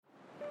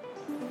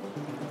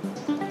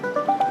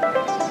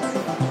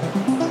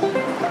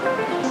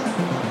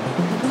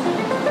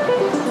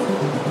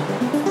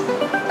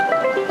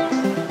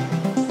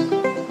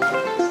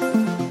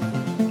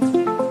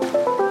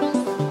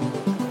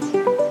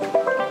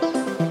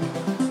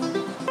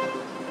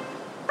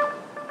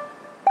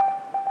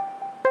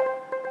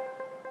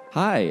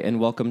Hi, and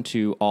welcome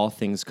to All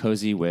Things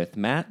Cozy with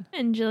Matt,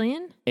 And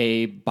Jillian.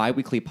 a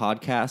bi-weekly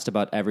podcast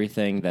about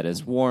everything that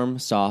is warm,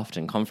 soft,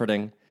 and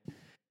comforting.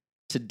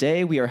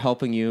 Today, we are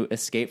helping you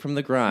escape from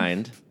the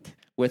grind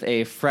with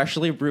a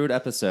freshly brewed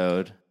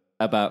episode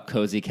about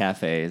cozy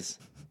cafes.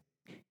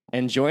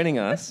 And joining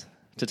us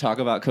to talk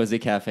about cozy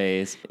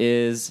cafes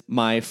is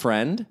my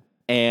friend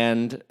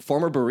and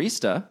former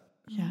barista,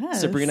 Yes.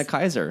 Sabrina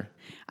Kaiser.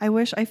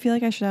 I feel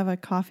like I should have a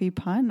coffee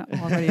pun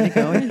all ready to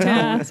go. And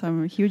don't, so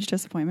I'm a huge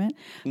disappointment.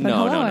 But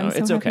No, hello, no, I'm so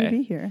it's happy okay. to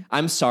be here.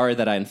 I'm sorry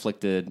that I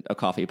inflicted a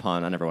coffee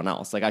pun on everyone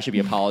else. Like, I should be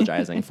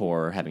apologizing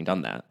for having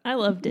done that. I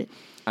loved it.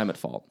 I'm at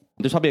fault.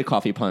 There's probably a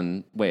coffee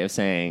pun way of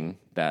saying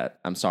that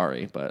I'm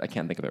sorry, but I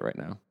can't think of it right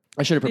now.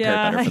 I should have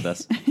prepared better for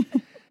this.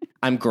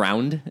 I'm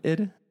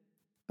grounded.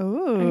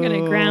 Oh, I'm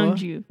going to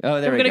ground you.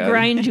 Oh, there I'm we going to go.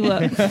 grind you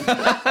up.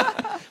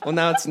 Well,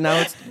 now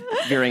it's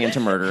veering into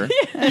murder.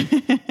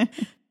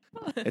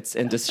 It's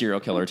into serial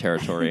killer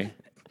territory.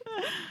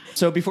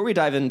 So before we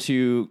dive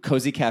into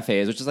cozy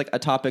cafes, which is like a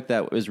topic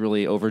that was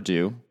really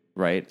overdue,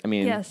 right? I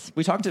mean, Yes.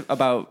 We talked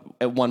about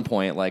at one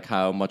point like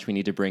how much we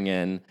need to bring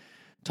in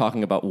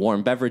talking about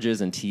warm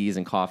beverages and teas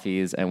and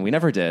coffees, and we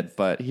never did,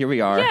 but here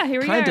we are. Yeah, here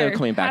we kind are. of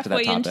coming back to that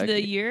Halfway topic. into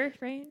the year,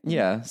 right?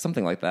 Yeah,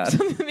 something like that.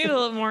 Maybe a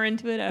little more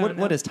into it. I don't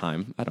know. What is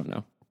time? I don't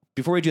know.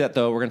 Before we do that,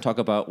 though, we're going to talk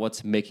about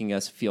what's making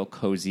us feel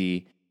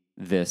cozy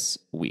this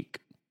week.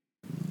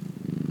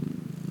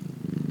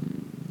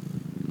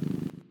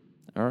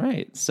 All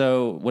right.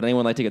 So would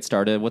anyone like to get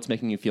started? What's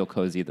making you feel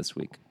cozy this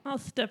week? I'll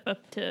step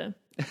up to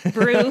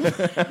brew.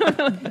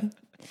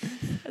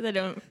 They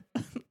don't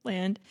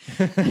land.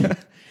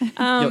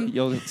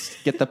 You'll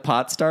get the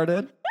pot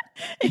started?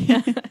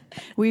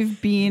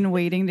 We've been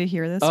waiting to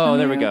hear this. Oh, from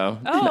there you. we go.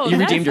 Oh, You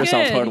redeemed that's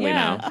yourself good, totally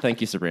yeah. now.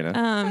 Thank you,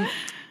 Sabrina.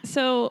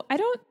 So I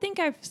don't think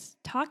I've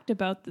talked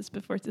about this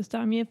before, so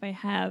stop me if I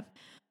have.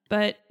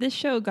 But this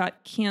show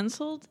got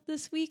canceled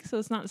this week, so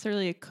it's not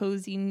necessarily a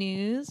cozy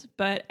news,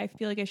 but I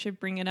feel like I should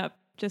bring it up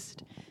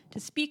just to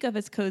speak of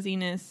its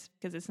coziness,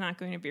 because it's not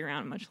going to be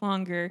around much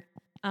longer.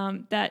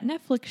 That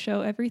Netflix show,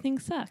 Everything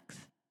Sucks.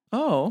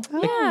 Oh.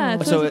 Yeah,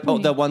 it's So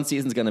really the one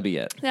season's going to be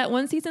it. That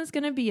one season's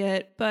going to be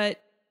it,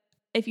 but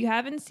if you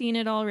haven't seen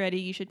it already,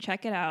 you should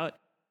check it out.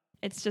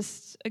 It's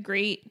just a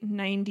great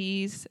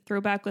 90s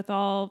throwback with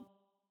all,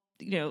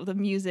 the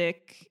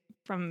music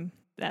from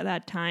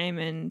that time,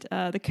 and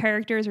the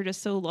characters are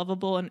just so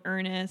lovable and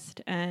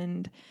earnest,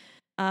 and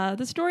the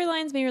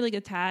storylines may really get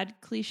a tad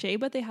cliche,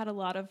 but they had a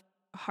lot of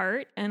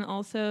heart, and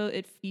also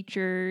it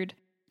featured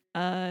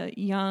a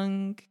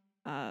young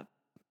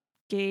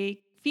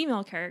gay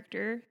female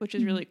character, which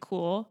is really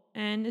cool,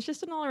 and it's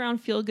just an all-around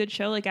feel-good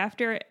show. Like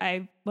when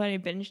I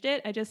binged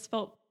it, I just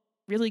felt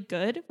really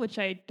good, which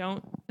I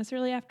don't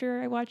necessarily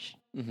after I watch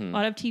a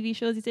lot of TV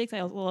shows these days. I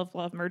also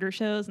love murder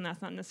shows, and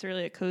that's not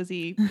necessarily a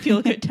cozy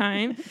feel-good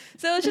time.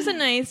 So it's just a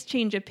nice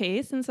change of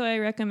pace, and so I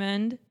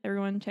recommend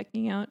everyone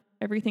checking out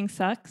Everything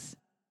Sucks.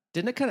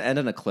 Didn't it kind of end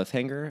on a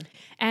cliffhanger?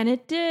 And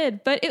it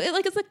did, but it's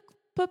like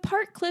a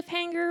part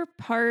cliffhanger,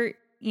 part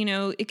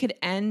it could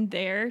end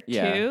there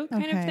too,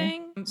 kind of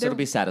thing. So it'll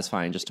be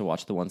satisfying just to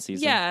watch the one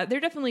season. Yeah, there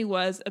definitely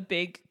was a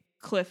big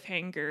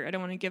cliffhanger. I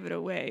don't want to give it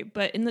away,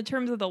 but in the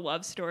terms of the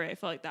love story, I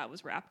felt like that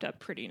was wrapped up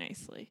pretty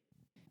nicely.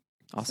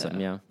 Awesome, So.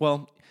 yeah.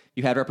 Well,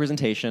 you had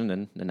representation,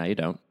 and now you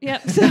don't.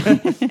 Yep. So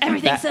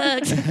everything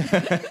sucks.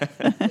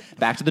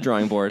 Back to the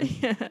drawing board.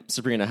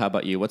 Sabrina, how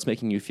about you? What's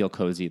making you feel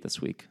cozy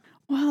this week?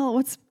 Well,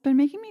 what's been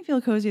making me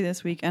feel cozy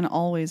this week, and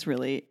always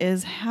really,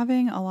 is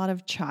having a lot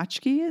of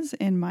tchotchkes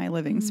in my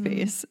living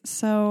space.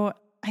 So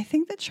I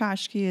think that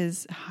tchotchke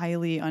is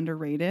highly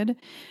underrated.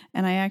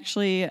 And I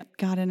actually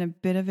got in a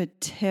bit of a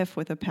tiff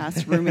with a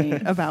past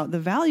roommate about the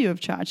value of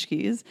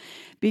tchotchkes,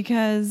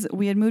 because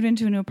we had moved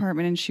into a new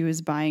apartment and she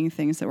was buying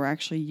things that were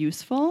actually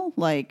useful,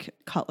 like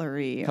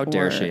cutlery. How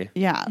dare she?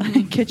 Yeah,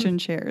 kitchen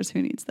chairs.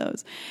 Who needs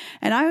those?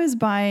 And I was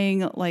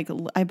buying,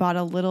 I bought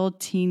a little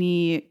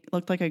teeny,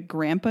 looked like a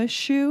grandpa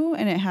shoe,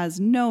 and it has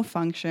no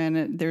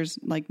function. There's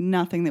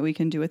nothing that we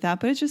can do with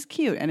that, but it's just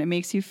cute, and it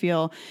makes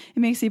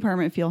the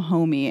apartment feel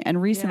homey. And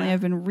recently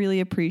I've been really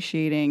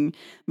appreciating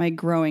my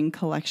growing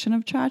collection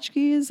of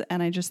tchotchkes,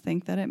 and I just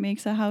think that it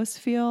makes a house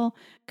feel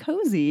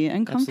cozy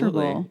and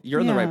comfortable. Absolutely. You're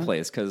in the right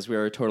place, because we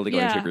are totally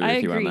going to agree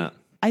with you on that.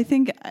 I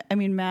think,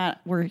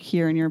 Matt, we're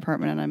here in your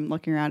apartment, and I'm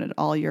looking around at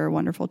all your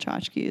wonderful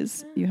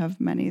tchotchkes. You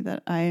have many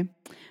that I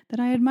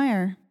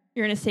admire.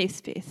 You're in a safe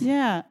space.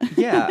 Yeah.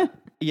 Yeah.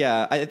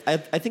 Yeah,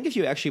 I think if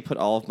you actually put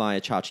all of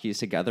my tchotchkes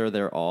together,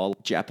 they're all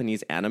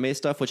Japanese anime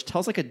stuff, which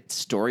tells like a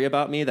story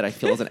about me that I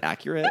feel isn't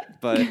accurate,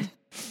 but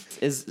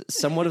is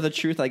somewhat of the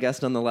truth, I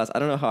guess, nonetheless. I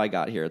don't know how I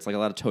got here. It's like a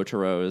lot of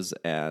Totoros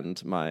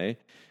and my They're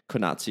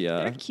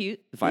Konatsuya cute.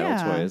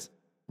 vinyl toys.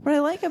 What I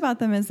like about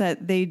them is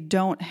that they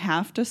don't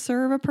have to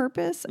serve a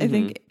purpose. I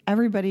think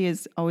everybody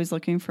is always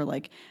looking for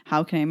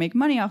how can I make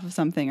money off of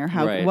something, or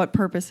what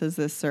purpose does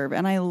this serve?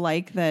 And I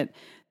like that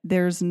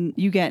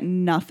you get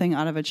nothing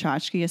out of a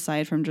tchotchke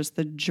aside from just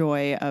the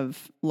joy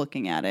of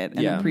looking at it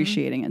and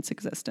appreciating its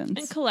existence.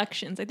 And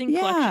collections. I think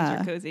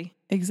collections are cozy.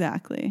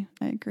 Exactly.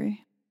 I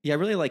agree. Yeah, I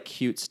really like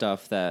cute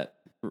stuff that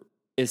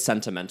is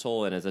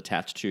sentimental and is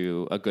attached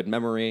to a good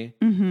memory.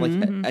 Like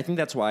I think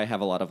that's why I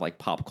have a lot of like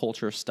pop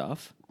culture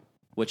stuff,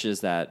 which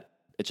is that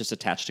it's just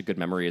attached to good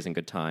memories and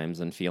good times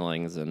and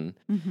feelings. And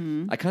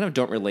I kind of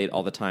don't relate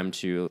all the time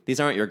to these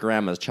aren't your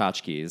grandma's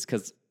tchotchkes,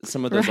 because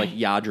some of those like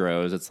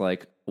Yadros, it's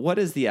like, what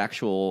is the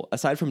actual,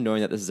 aside from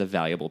knowing that this is a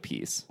valuable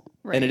piece,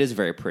 and it is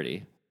very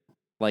pretty,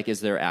 like,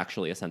 is there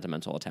actually a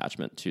sentimental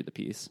attachment to the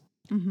piece?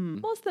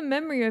 Well, it's the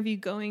memory of you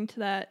going to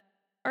that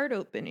art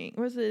opening.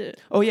 Was it?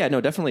 Oh yeah, no,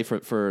 definitely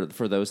for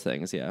those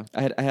things. Yeah,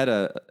 I had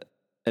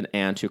an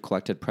aunt who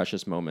collected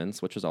precious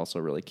moments, which was also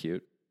really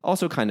cute.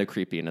 Also kind of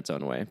creepy in its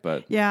own way,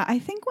 but Yeah, I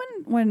think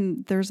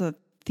when there's a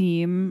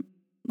theme,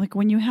 like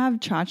when you have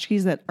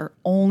tchotchkes that are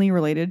only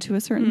related to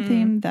a certain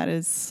theme, that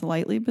is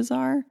slightly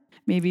bizarre.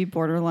 Maybe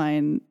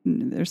borderline,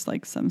 there's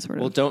like some sort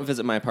well, of... don't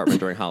visit my apartment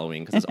during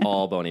Halloween because it's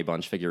all Boney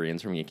Bunch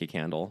figurines from Yankee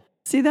Candle.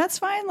 See, that's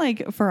fine,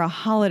 like for a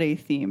holiday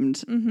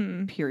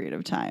themed period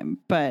of time,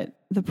 but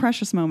the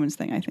precious moments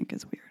thing I think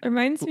is weird. It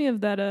reminds me of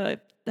that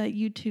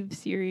YouTube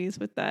series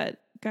with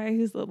that guy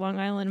who's the Long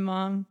Island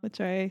mom,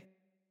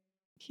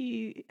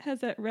 he has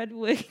that red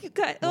wig.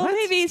 Oh,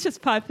 maybe he's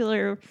just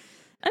popular.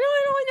 I don't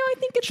know. I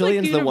think it's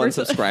Jillian's like the one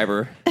universal.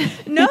 subscriber.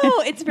 No,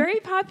 it's very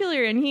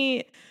popular, and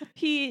he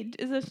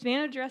is a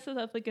fan who dresses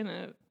up like in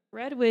a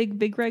red wig,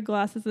 big red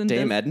glasses, and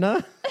Dame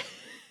Edna?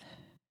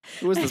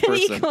 Who is this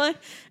and person?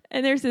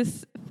 and there's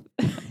this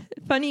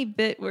funny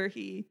bit where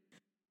he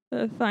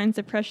finds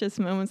the precious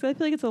moments. I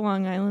feel like it's a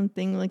Long Island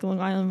thing, like Long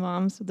Island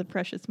moms with the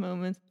precious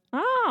moments.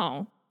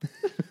 Oh.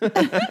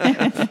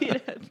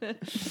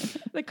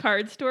 The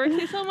card store.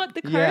 They sell them at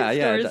the card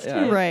stores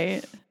too.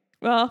 Right.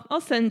 Well,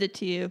 I'll send it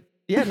to you.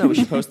 Yeah, no, we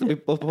should post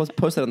it. We'll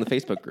post it on the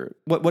Facebook group.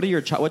 What are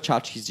your what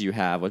tchotchkes do you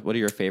have? What are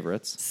your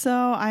favorites? So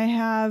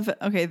I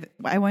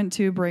went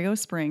to Borrego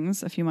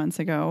Springs a few months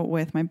ago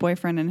with my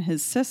boyfriend and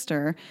his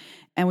sister,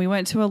 and we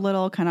went to a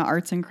little kind of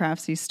arts and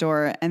craftsy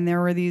store, and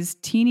there were these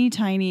teeny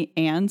tiny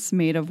ants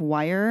made of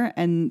wire,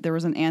 and there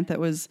was an ant that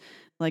was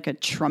like a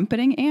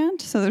trumpeting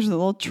ant. So there's a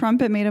little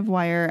trumpet made of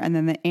wire, and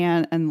then the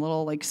ant and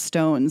little like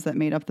stones that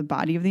made up the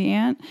body of the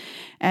ant.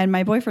 And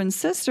my boyfriend's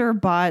sister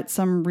bought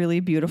some really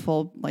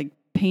beautiful like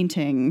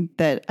painting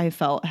that I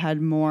felt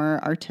had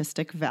more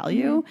artistic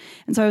value.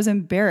 And so I was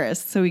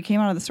embarrassed. So we came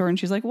out of the store and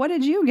she's like, "What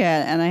did you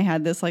get?" And I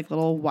had this like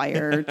little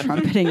wire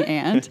trumpeting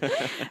ant.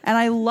 And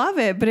I love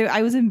it. But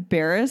I was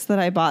embarrassed that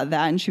I bought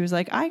that. And she was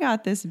like, "I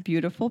got this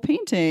beautiful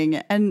painting."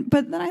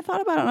 But then I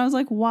thought about it and I was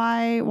like,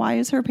 why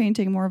is her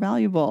painting more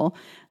valuable?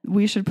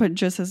 We should put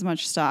just as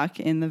much stock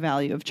in the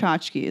value of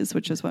tchotchkes,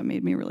 which is what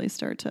made me really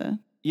start to...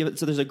 Yeah,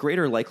 so there's a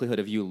greater likelihood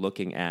of you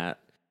looking at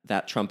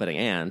that trumpeting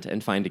ant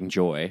and finding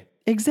joy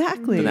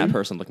Exactly. than that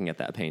person looking at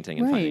that painting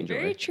and Right. finding joy.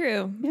 Very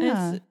true.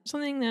 Yeah. It's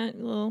something that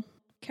will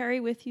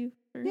carry with you.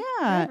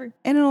 Yeah. Forever.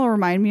 And it'll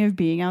remind me of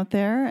being out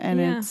there. And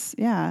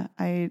Yeah.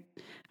 I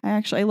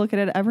look at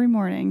it every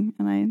morning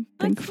and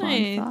I think That's fond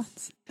nice.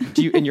 thoughts.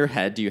 Do you, in your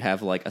head, do you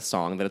have like a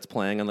song that it's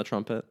playing on the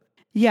trumpet?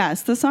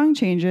 Yes, the song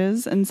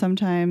changes, and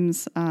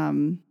sometimes I'll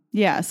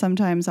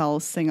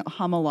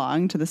hum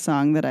along to the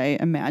song that I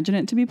imagine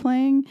it to be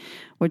playing,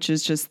 which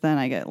is just then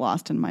I get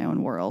lost in my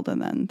own world,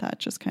 and then that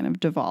just kind of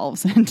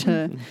devolves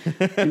into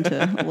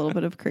a little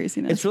bit of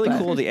craziness. It's really But-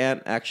 cool. The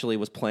ant actually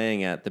was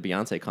playing at the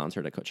Beyonce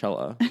concert at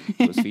Coachella.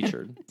 It was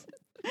featured.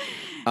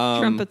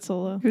 Trumpet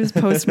solo. Who's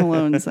Post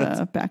Malone's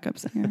backup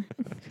singer?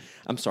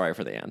 I'm sorry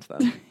for the ant,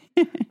 then.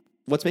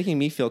 What's making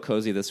me feel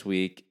cozy this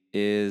week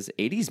is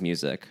 80s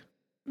music.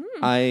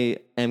 I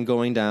am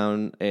going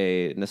down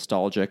a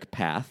nostalgic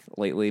path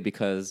lately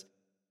because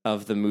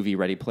of the movie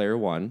Ready Player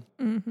One,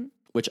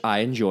 which I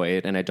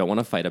enjoyed, and I don't want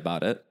to fight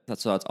about it.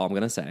 That's all I'm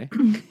going to say.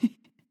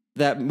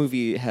 That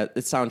movie,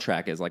 its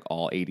soundtrack is like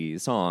all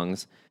 80s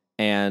songs,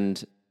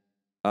 and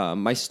I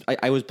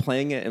was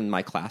playing it in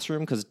my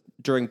classroom because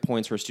during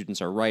points where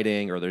students are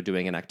writing or they're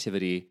doing an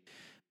activity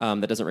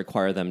that doesn't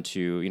require them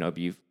to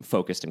be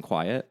focused and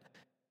quiet.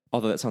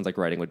 Although that sounds like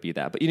writing would be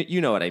that, but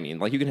you know what I mean.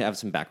 Like you can have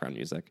some background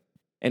music.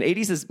 And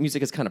 80s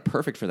music is kind of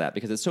perfect for that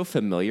because it's so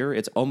familiar.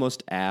 It's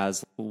almost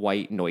as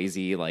white,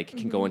 noisy, like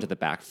can go into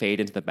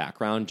fade into the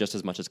background just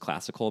as much as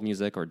classical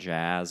music or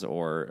jazz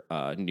or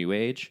new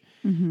age.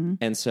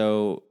 And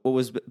so what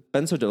was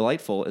been so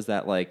delightful is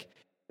that like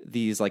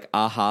these like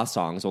aha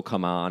songs will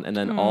come on and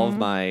then all of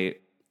my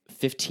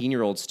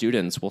 15-year-old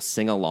students will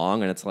sing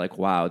along and it's like,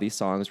 wow, these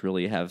songs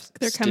really have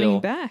coming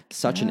back.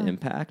 such an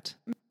impact.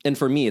 And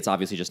for me, it's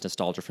obviously just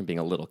nostalgia from being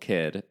a little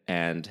kid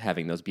and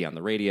having those be on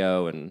the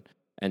radio and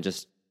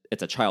just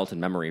it's a childhood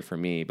memory for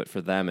me, but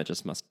for them it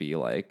just must be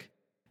like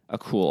a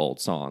cool old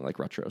song, like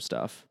retro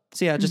stuff.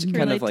 So yeah, just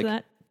kind of Relate to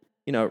like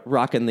that.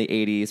 rocking the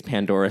 80s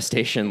Pandora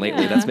station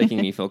lately. Yeah. That's making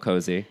me feel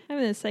cozy.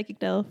 Having the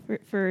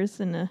psychedelic furs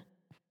and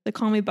the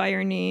Call Me By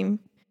Your Name.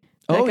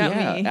 Oh got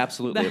yeah, me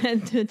absolutely.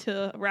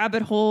 to a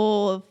rabbit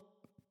hole of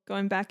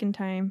going back in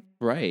time.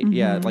 Right.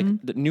 Yeah, like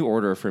the New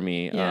Order for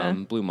me, Yeah.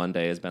 Blue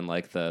Monday has been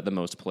like the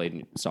most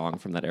played song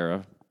from that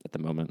era at the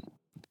moment.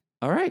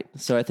 All right,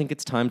 so I think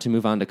it's time to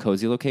move on to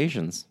cozy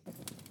locations.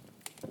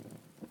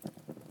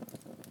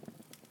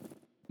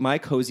 my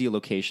cozy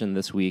location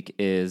this week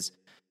is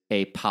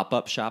a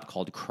pop-up shop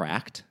called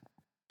Cracked,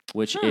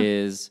 which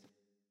is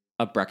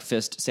a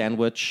breakfast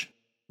sandwich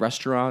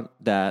restaurant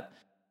that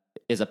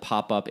is a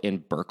pop-up in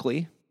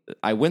Berkeley.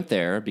 I went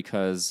there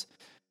because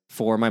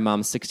for my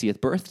mom's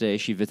 60th birthday,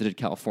 she visited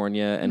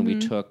California, and we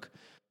took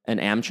an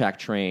Amtrak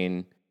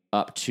train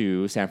up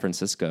to San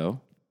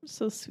Francisco.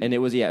 So sweet. And it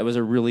was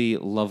a really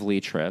lovely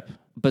trip.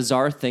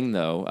 Bizarre thing,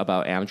 though,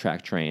 about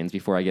Amtrak trains,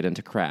 before I get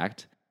into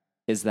Cracked,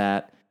 is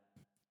that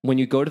when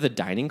you go to the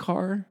dining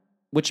car,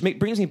 which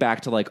brings me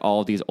back to like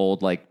all of these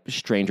old like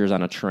Strangers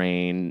on a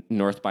Train,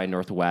 North by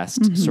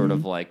Northwest sort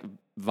of like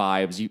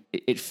vibes.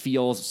 It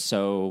feels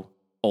so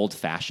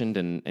old-fashioned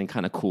and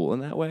kind of cool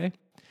in that way.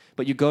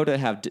 But you go to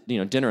have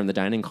dinner in the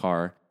dining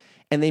car,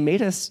 and they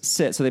made us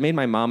sit. So they made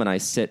my mom and I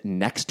sit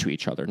next to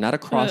each other, not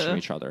across from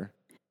each other.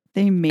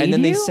 They made and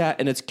then you? they sat,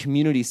 and it's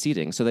community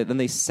seating. So then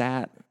they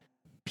sat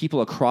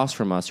people across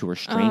from us who were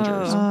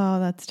strangers. Oh,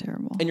 that's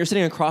terrible. And you're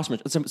sitting across from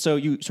it, so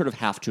you sort of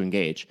have to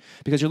engage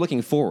because you're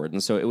looking forward,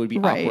 and so it would be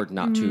awkward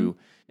not to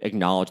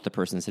acknowledge the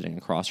person sitting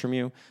across from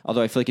you.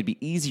 Although I feel like it'd be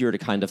easier to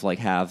kind of like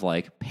have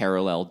like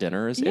parallel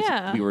dinners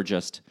if we were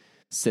just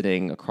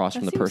sitting across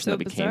from the person so that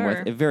we came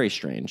bizarre. with. Very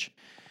strange.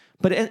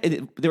 But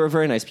they were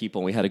very nice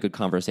people, and we had a good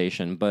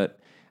conversation. But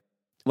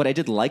what I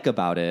did like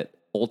about it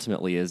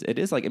ultimately is it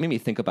made me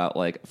think about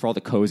like for all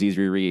the cozies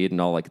we read and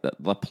all like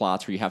the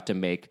plots where you have to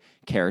make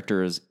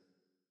characters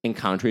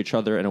encounter each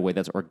other in a way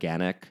that's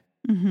organic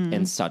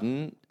and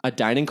sudden. A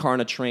dining car on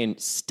a train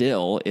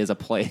still is a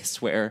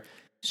place where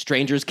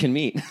strangers can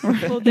meet.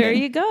 Well, there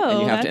you go.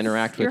 And you have to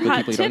interact with your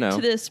people you hot don't know.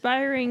 tip to the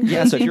aspiring.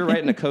 Yeah, so if you're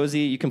writing a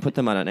cozy, you can put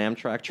them on an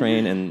Amtrak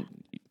train, and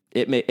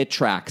it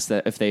tracks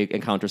that if they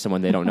encounter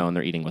someone they don't know and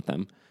they're eating with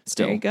them.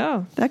 Still, There you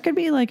go. That could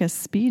be like a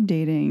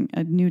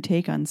new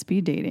take on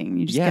speed dating.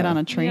 You just get on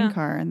a train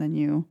car and then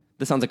you...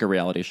 This sounds like a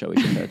reality show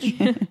we should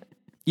pitch.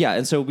 Yeah,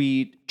 and so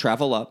we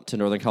travel up to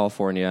Northern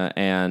California,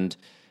 and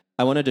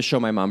I wanted to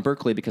show my mom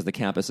Berkeley because the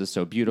campus is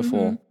so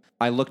beautiful.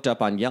 I looked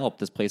up on Yelp,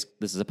 this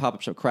is a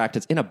pop-up shop, Cracked.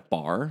 It's in a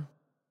bar,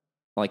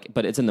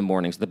 but it's in the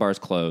morning, so the bar's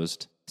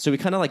closed. So we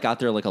kind of like got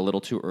there like a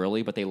little too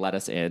early, but they let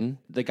us in.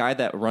 The guy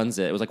that runs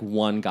it was like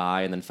one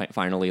guy, and then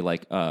finally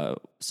like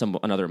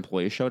another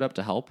employee showed up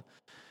to help.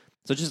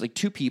 So just like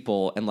two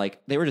people, and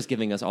like they were just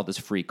giving us all this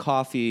free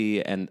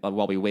coffee, and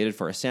while we waited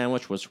for a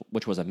sandwich,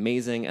 which was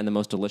amazing, and the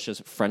most delicious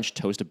French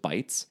toast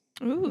bites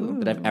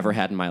that I've ever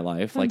had in my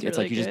life. Like it's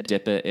really like you just good.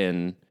 dip it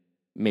in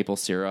maple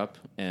syrup,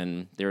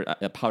 and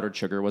powdered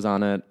sugar was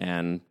on it,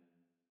 and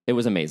it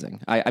was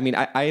amazing. I mean,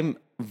 I'm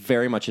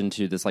very much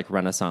into this like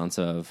renaissance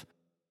of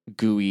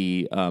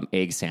gooey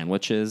egg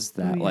sandwiches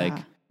that like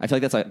I feel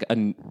like that's like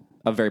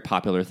a very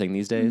popular thing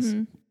these days.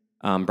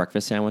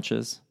 Breakfast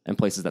sandwiches and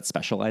places that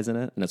specialize in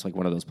it, and it's like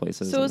one of those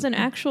places. So it was an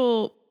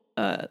actual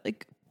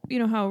like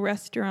how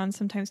restaurants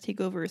sometimes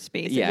take over a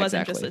space. Yeah, it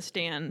wasn't exactly. just a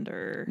stand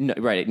or No,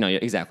 right? No, yeah,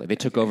 exactly. They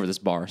took over this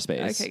bar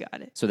space. Okay,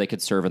 got it. So they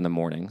could serve in the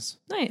mornings,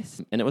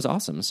 Nice. and it was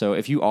awesome. So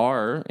if you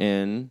are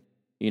in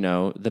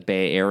the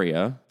Bay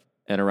Area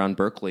and around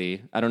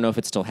Berkeley, I don't know if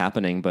it's still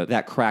happening, but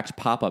that Cracked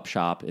pop-up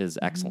shop is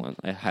excellent.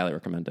 I highly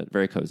recommend it.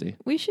 Very cozy.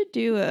 We should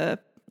do I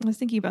was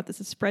thinking about this,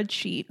 a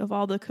spreadsheet of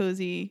all the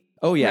cozy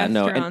Oh yeah,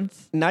 no, and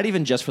restaurants. not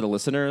even just for the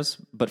listeners,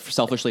 but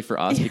selfishly for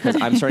us,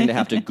 because I'm starting to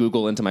have to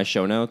Google into my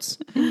show notes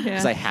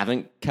because I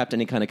haven't kept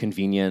any kind of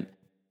convenient.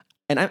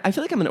 And I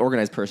feel like I'm an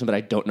organized person, but I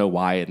don't know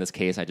why. In this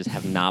case, I just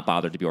have not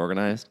bothered to be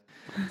organized.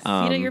 Seat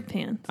of your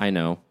pants. I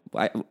know.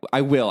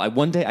 I will.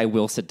 One day I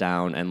will sit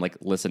down and like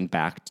listen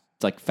back,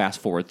 like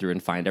fast forward through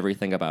and find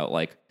everything about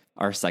like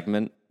our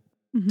segment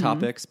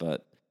topics,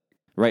 but.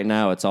 Right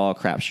now, it's all a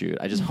crapshoot.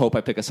 I just hope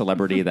I pick a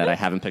celebrity that I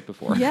haven't picked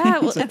before. Yeah,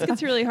 well, it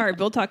gets really hard.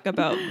 We'll talk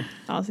about,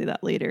 I'll see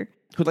that later.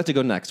 Who'd like to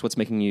go next? What's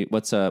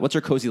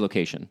your cozy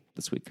location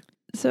this week?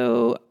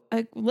 So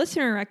a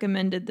listener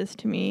recommended this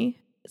to me.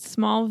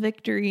 Small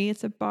Victory.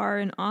 It's a bar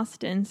in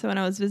Austin. So when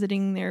I was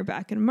visiting there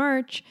back in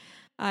March,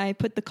 I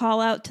put the call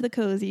out to the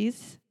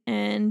cozies,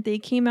 and they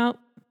came out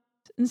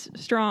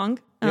strong.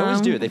 They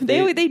always do. They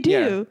do.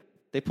 Yeah,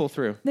 they pull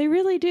through. They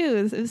really do.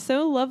 It was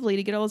so lovely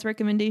to get all those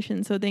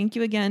recommendations. So thank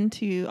you again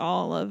to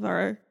all of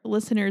our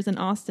listeners in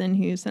Austin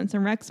who sent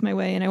some recs my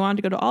way. And I wanted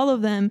to go to all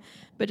of them,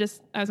 but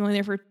I was only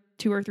there for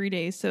 2 or 3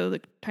 days, so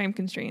the time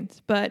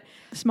constraints. But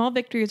Small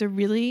Victory is a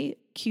really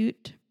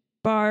cute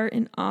bar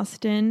in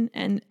Austin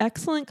and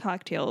excellent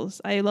cocktails.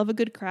 I love a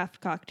good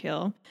craft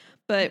cocktail,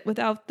 but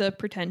without the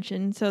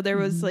pretension. So there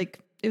was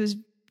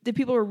the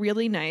people were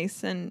really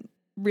nice and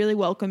really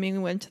welcoming. We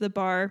went to the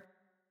bar.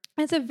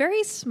 It's a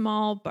very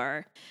small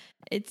bar.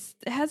 It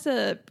has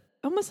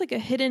almost like a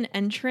hidden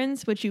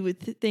entrance, which you would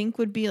think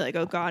would be like,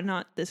 oh God,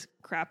 not this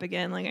crap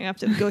again. Like I have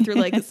to go through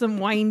like some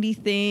windy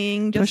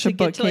thing just to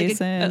get to like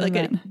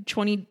a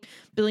 $20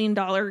 billion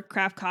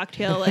craft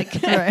cocktail. Like,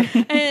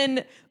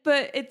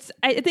 but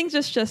I think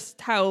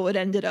just how it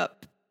ended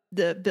up.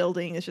 The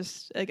building is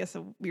just, I guess,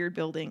 a weird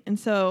building. And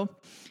so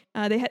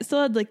they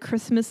still had like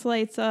Christmas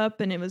lights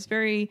up, and it was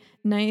very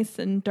nice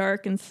and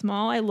dark and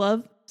small. I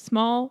love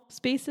small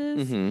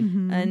spaces.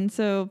 And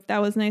so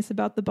that was nice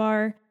about the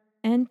bar.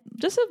 and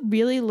just a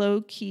really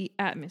low key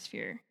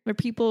atmosphere where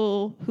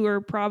people who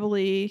are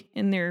probably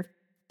in their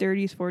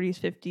 30s, 40s,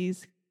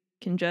 50s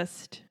can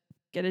just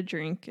get a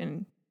drink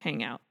and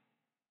hang out,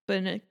 but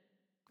in a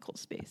cool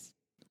space.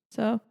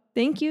 So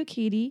thank you,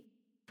 Katie,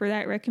 for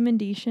that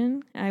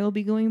recommendation. I will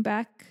be going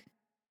back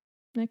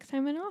next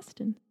time in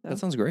Austin. So, That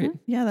sounds great.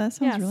 Yeah, that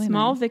sounds really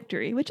Small nice.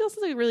 Victory, which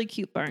also is a really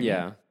cute bar.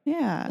 Yeah.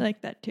 Yeah. I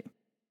like that too.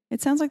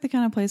 It sounds like the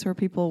kind of place where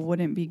people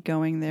wouldn't be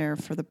going there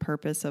for the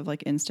purpose of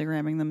like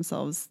Instagramming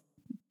themselves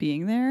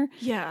being there.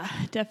 Yeah,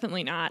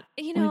 definitely not.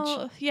 You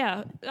know,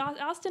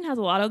 Austin has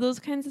a lot of those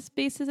kinds of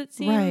spaces, it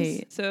seems.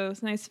 Right. So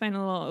it's nice to find a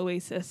little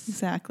oasis.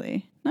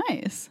 Exactly.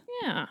 Nice.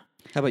 Yeah.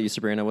 How about you,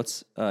 Sabrina?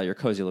 What's your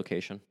cozy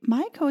location?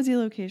 My cozy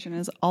location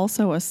is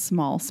also a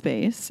small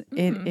space.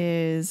 It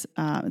is,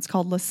 it's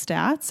called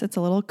Lestat's. It's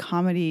a little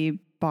comedy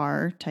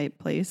bar type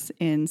place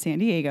in San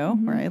Diego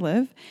where I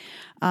live.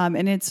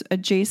 And it's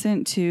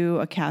adjacent to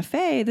a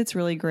cafe that's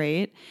really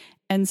great.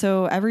 And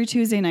so every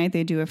Tuesday night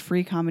they do a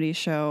free comedy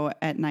show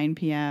at 9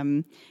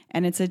 p.m.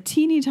 And it's a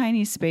teeny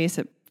tiny space.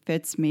 It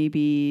fits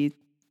maybe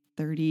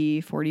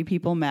 30, 40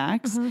 people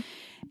max.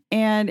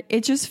 And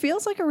it just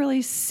feels like a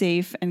really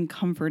safe and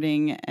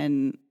comforting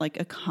and like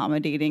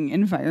accommodating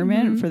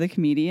environment for the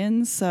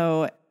comedians.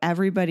 So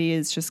everybody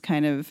is just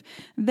kind of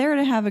there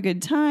to have a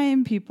good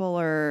time. People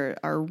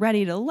are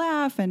ready to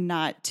laugh and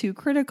not too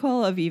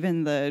critical of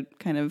even the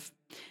kind of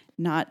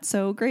not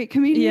so great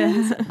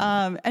comedians.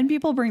 And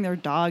people bring their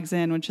dogs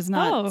in, which is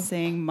not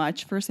saying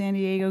much for San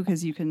Diego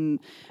because you can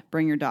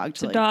bring your dog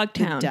to like dog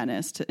the town.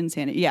 dentist in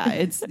San Diego. Yeah,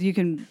 it's you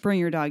can bring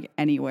your dog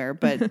anywhere,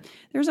 but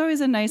there's always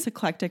a nice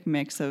eclectic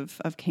mix of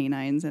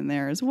canines in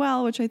there as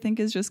well, which I think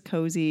is just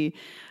cozy.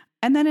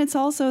 And then it's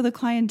also the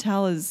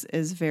clientele is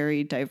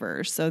very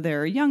diverse. So there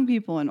are young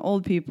people and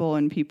old people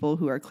and people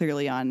who are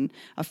clearly on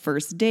a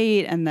first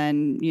date, and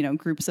then, you know,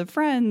 groups of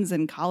friends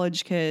and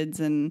college kids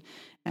and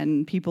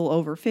people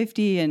over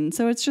 50. And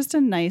so it's just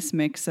a nice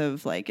mix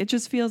of like, it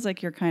just feels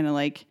like you're kind of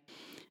like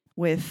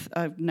with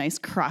a nice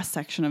cross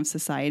section of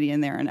society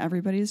in there, and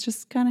everybody's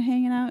just kind of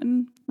hanging out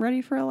and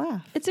ready for a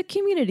laugh. It's a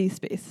community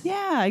space.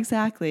 Yeah,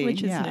 exactly.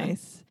 Which is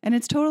nice. And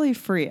it's totally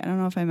free. I don't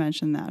know if I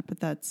mentioned that,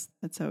 but that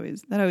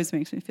always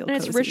makes me feel And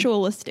cozy. it's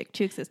ritualistic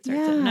too, because it starts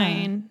at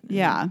 9.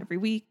 Yeah. Every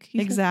week. you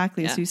said?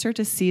 Exactly. Yeah. So you start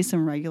to see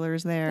some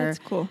regulars there. That's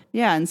cool.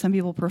 Yeah, and some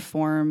people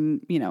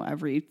perform, you know,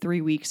 every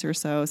 3 weeks or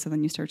so. So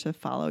then you start to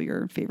follow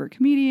your favorite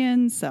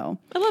comedians. So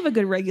I love a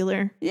good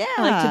regular. yeah,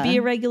 I like to be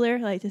a regular. I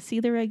like to see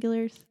the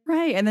regulars.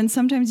 right. And then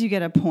sometimes you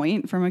get a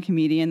point from a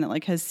comedian that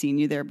like has seen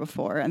you there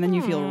before, and then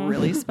you feel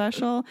really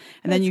special,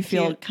 and then you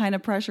feel cute. kind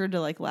of pressured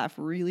to like laugh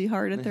really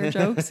hard at their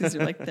jokes because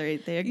you're like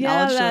they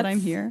acknowledge that I'm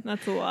here.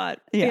 That's a lot.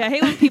 Yeah. I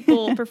hate when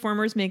people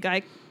performers make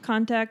eye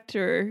contact,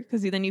 or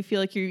because then you feel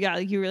like you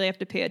really have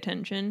to pay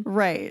attention,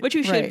 Right. which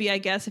you should right. be, I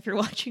guess, if you're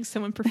watching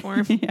someone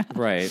perform. Yeah.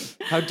 Right.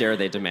 How dare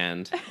they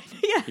demand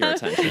Yeah. your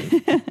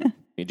attention?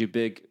 Do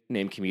big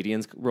name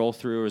comedians roll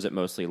through, or is it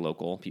mostly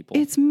local people?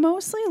 It's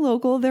mostly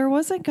local. There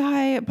was a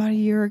guy about a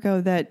year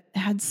ago that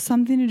had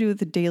something to do with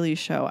the Daily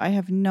Show. I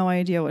have no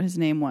idea what his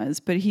name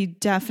was, but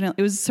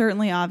it was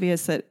certainly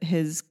obvious that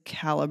his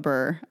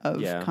caliber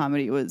of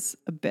comedy was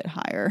a bit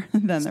higher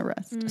than the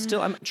rest.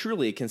 Still, I'm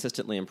truly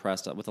consistently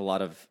impressed with a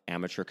lot of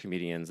amateur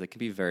comedians that can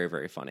be very,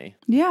 very funny.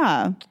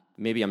 Yeah.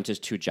 Maybe I'm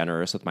just too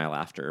generous with my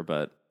laughter,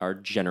 but are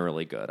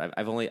generally good.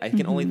 I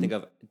can only think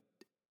of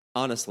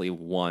honestly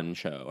one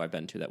show I've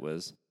been to that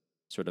was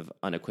sort of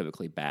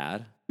unequivocally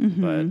bad,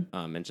 but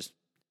and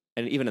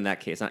even in that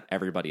case, not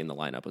everybody in the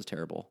lineup was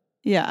terrible.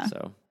 Yeah.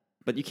 So,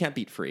 but you can't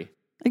beat free.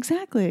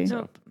 Exactly.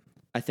 So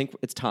I think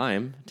it's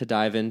time to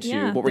dive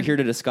into what we're here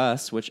to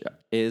discuss, which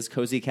is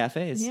cozy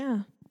cafes. Yeah.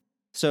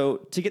 So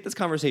to get this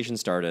conversation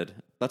started,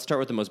 let's start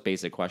with the most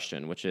basic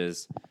question, which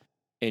is,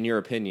 in your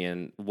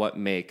opinion, what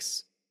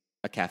makes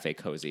a cafe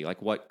cozy?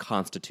 Like, what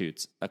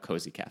constitutes a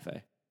cozy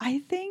cafe? I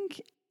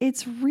think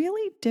it's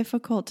really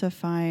difficult to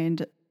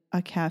find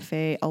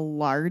a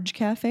large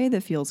cafe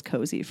that feels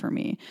cozy for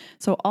me.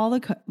 So all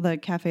the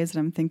cafes that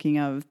I'm thinking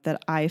of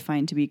that I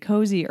find to be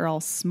cozy are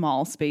all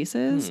small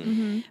spaces.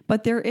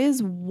 But there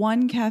is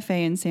one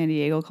cafe in San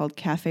Diego called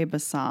Cafe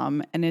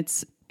Bassam, and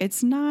it's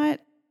not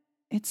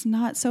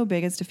so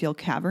big as to feel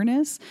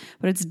cavernous,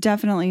 but it's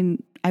definitely,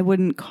 you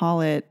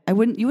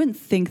wouldn't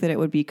think that it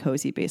would be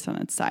cozy based on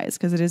its size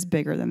because it is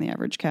bigger than the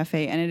average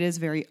cafe and it is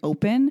very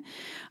open.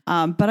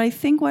 But I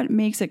think what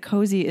makes it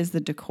cozy is the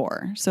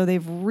decor. So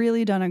they've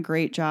really done a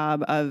great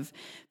job of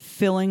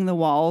filling the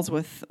walls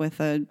with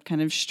a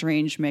kind of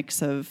strange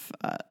mix of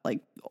like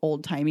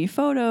old-timey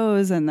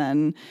photos and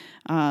then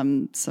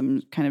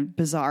some kind of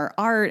bizarre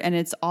art. And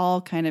it's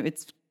all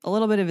it's a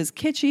little bit of is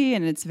kitschy,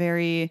 and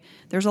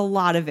there's a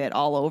lot of it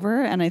all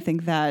over. And I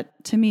think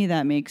that, to me,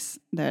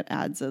 that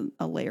adds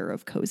a layer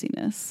of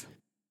coziness.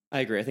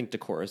 I agree. I think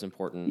decor is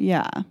important.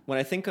 Yeah. When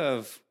I think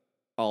of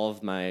all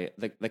of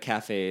the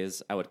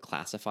cafes I would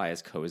classify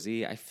as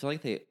cozy, I feel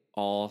like they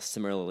all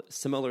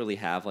similarly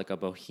have like a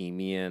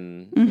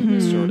bohemian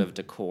sort of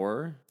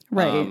decor.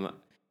 Right.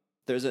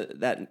 There's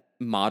that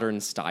modern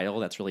style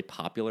that's really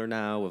popular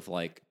now of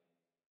like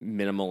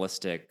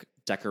minimalistic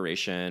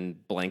decoration,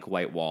 blank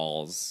white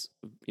walls,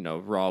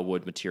 raw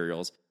wood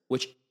materials,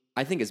 which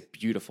I think is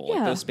beautiful. Like,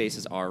 Yeah. those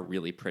spaces are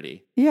really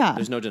pretty. Yeah.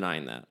 There's no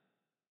denying that.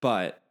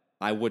 But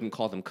I wouldn't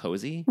call them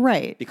cozy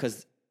Right.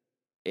 because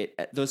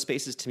those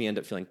spaces to me end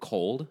up feeling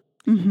cold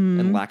Mm-hmm.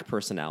 and lack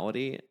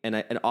personality.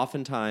 And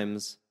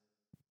oftentimes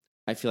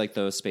I feel like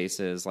those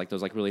spaces, like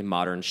those like really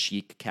modern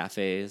chic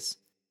cafes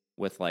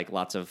with like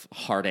lots of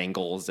hard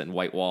angles and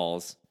white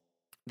walls,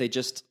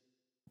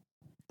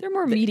 They're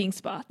more meeting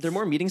spots. they're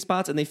more meeting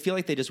spots, and they feel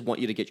like they just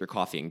want you to get your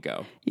coffee and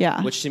go.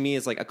 Yeah. Which to me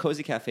is like a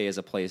cozy cafe is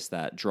a place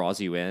that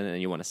draws you in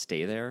and you want to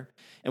stay there.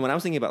 And when I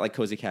was thinking about like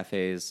cozy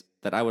cafes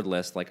that I would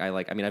list,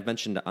 I've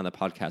mentioned on the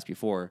podcast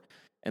before,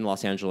 in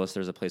Los Angeles,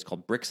 there's a place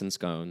called Bricks and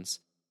Scones,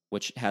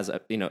 which has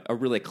a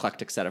really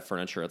eclectic set of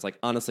furniture. It's like,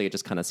 honestly, it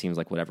just kind of seems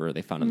like whatever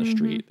they found on the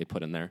street, they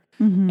put in there.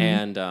 Mm-hmm.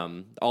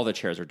 And all the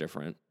chairs are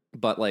different.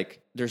 But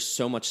like, there's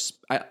so much.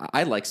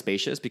 I like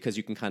spacious because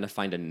you can kind of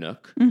find a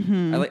nook.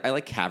 Mm-hmm. I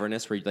like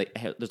cavernous where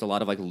there's a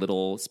lot of like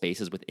little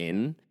spaces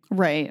within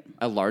Right.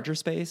 a larger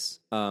space,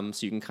 so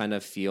you can kind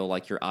of feel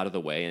like you're out of the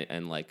way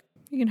and like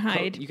You can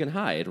hide. you can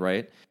hide,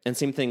 right? And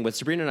same thing with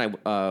Sabrina and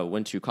I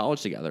went to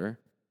college together,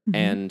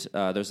 and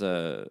there's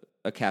a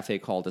cafe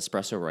called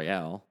Espresso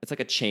Royale. It's like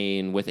a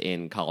chain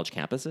within college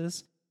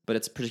campuses, but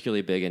it's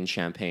particularly big in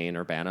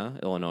Champaign-Urbana,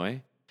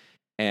 Illinois.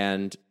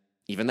 And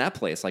even that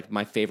place, like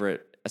my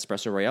favorite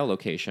Espresso Royale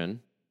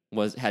location,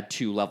 had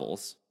 2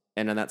 levels,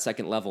 and on that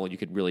second level, you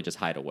could really just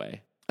hide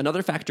away.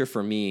 Another factor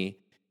for me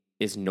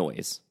is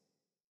noise.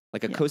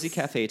 Like a cozy Yes.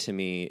 cafe to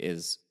me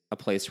is a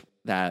place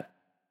that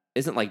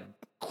isn't like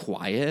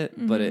quiet,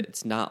 but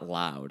it's not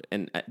loud.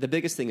 And the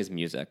biggest thing is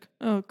music.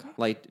 Oh god,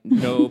 Like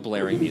no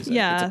blaring music.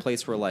 Yeah. It's a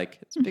place where like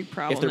it's a big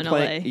problem if they're in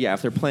playing, LA.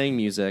 if they're playing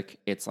music,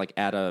 it's like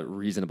at a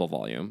reasonable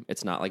volume.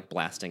 It's not like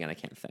blasting and I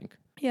can't think.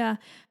 Yeah,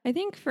 I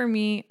think for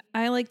me,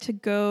 I like to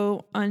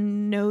go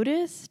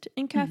unnoticed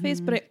in cafes,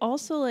 but I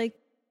also like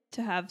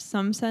to have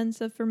some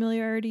sense of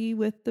familiarity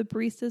with the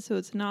barista, so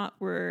it's not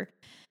where,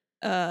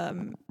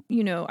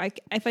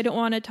 if I don't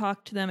want to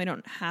talk to them, I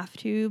don't have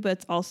to. But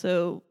it's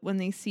also when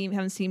they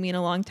haven't seen me in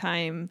a long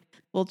time,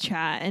 we'll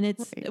chat, and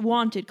it's Right. a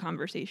wanted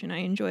conversation. I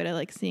enjoy it. I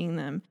like seeing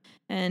them,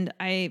 and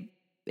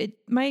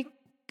my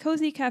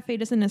cozy cafe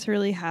doesn't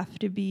necessarily have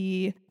to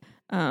be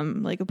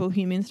like a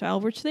bohemian style,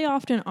 which they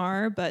often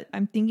are, but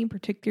I'm thinking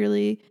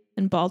particularly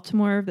in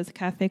Baltimore of this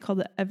cafe called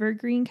the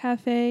Evergreen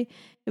Cafe.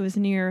 It was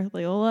near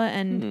Loyola,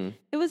 and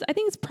I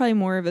think it's probably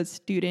more of a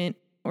student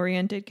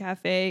oriented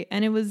cafe,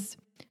 and it was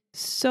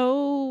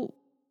so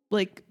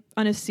like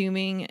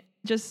unassuming,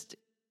 just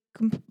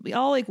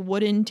all like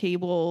wooden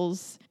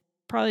tables.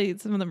 Probably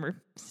some of them are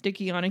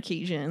sticky on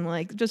occasion,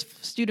 like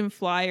just student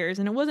flyers,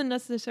 and it wasn't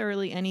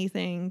necessarily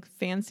anything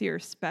fancy or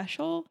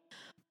special,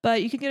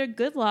 but you could get a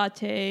good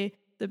latte.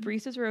 The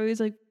baristas were always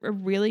like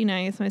really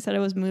nice. When I said I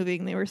was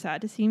moving, they were sad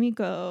to see me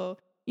go.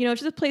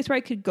 It's just a place where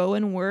I could go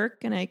and work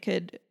and I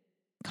could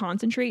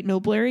concentrate,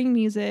 no blaring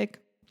music.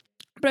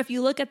 But if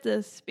you look at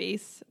the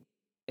space,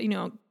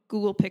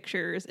 Google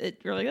Pictures,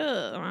 you're like,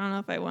 I don't know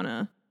if I want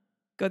to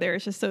go there. It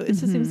just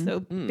seems so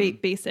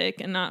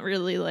basic and not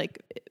really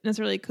like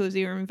necessarily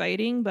cozy or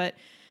inviting. But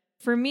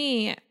for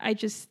me, I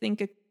just think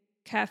a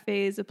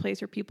cafe is a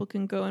place where people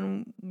can go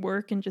and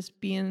work and just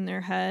be in their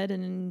head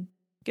and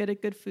get a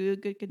good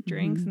food, good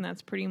drinks, and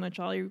that's pretty much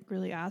all you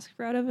really ask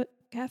for out of a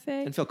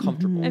cafe. And feel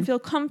comfortable. And feel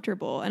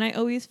comfortable. And I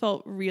always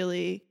felt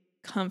really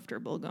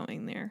comfortable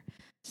going there.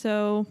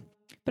 So,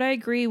 but I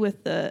agree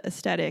with the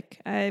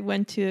aesthetic. I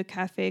went to a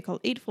cafe called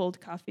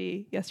Eightfold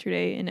Coffee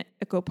yesterday in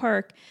Echo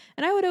Park,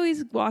 and I would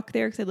always walk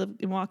there because I live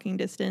in walking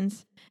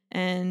distance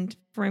and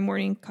for my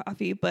morning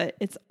coffee, but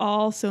it's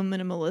all so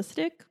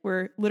minimalistic.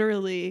 We're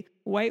literally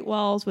white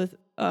walls with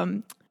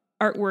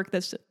artwork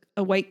that's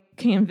a white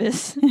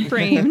canvas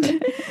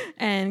framed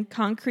and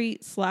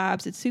concrete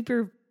slabs. It's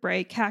super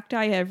bright,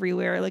 cacti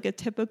everywhere, like a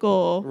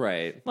typical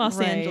Right. Los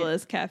Right.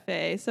 Angeles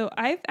cafe. So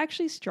I've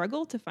actually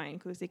struggled to find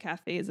cozy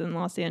cafes in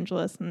Los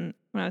Angeles. And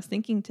when I was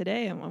thinking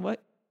today, I'm like,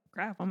 what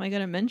am I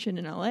going to mention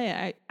in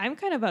LA? I'm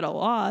kind of at a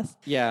loss.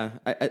 Yeah.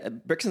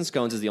 Bricks and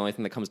Scones is the only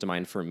thing that comes to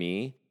mind for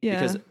me.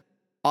 Yeah. Because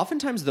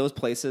oftentimes those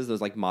places,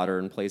 those like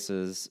modern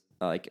places,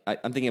 like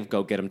I'm thinking of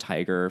Go Get 'em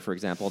Tiger, for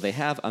example, they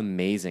have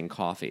amazing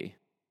coffee.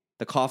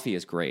 The coffee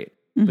is great.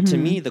 But to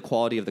me, the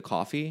quality of the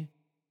coffee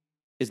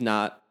does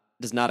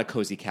not a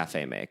cozy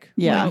cafe make.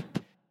 Yeah. Nope.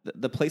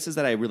 The places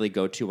that I really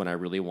go to when I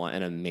really want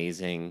an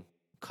amazing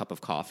cup of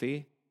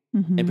coffee,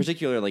 Mm-hmm. in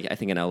particular, like I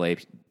think in LA,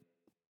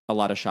 a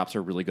lot of shops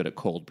are really good at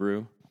cold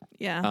brew.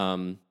 Yeah.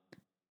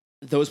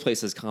 Those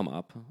places come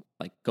up,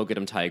 like Go Get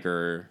 'em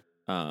Tiger,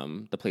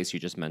 the place you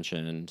just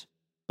mentioned,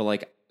 but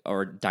like,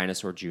 or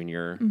Dinosaur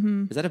Jr.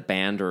 Is that a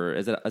band or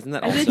isn't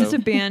that I also? think it's a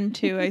band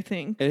too, I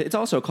think. It's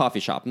also a coffee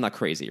shop. I'm not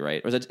crazy,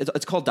 right? Or is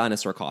it's called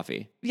Dinosaur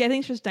Coffee. Yeah, I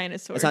think it's just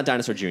Dinosaur. It's not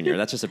Dinosaur Jr.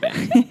 That's just a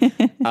band.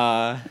 They your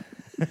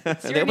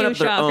open new up their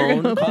shop. You're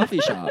own gonna- coffee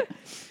shop.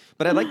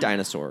 But I like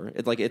Dinosaur.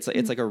 It's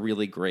like a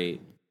really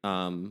great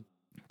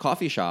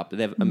coffee shop.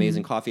 They have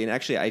amazing coffee. And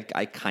actually,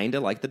 I kind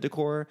of like the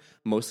decor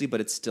mostly, but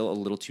it's still a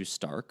little too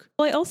stark.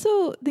 Well, I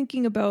also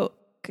thinking about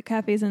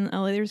cafes in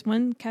LA. There's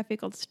one cafe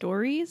called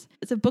Stories.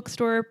 It's a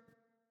bookstore,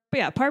 but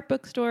yeah, part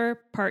bookstore,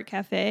 part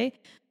cafe.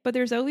 But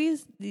there's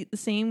always the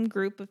same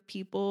group of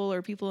people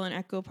or people in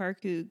Echo Park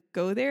who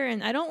go there.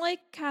 And I don't like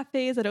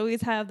cafes that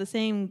always have the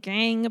same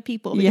gang of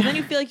people because then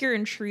you feel like you're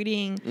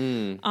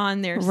intruding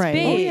on their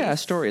space. Oh, yeah,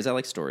 Stories. I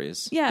like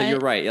Stories. Yeah. But you're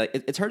right. Like,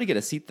 it's hard to get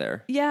a seat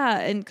there. Yeah,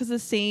 and because the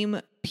same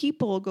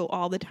people go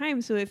all the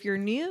time. So if you're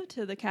new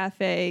to the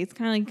cafe, it's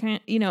kind of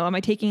like, am I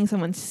taking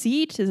someone's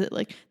seat? Is it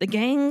like the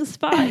gang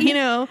spot,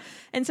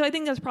 And so I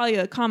think that's probably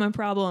a common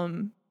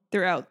problem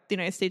throughout the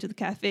United States with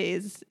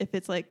cafes. If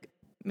it's like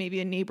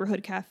maybe a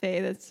neighborhood cafe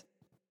that's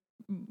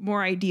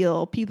more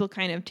ideal, people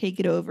kind of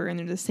take it over and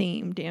they're the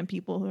same damn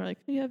people who are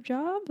like, do you have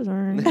jobs?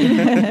 Or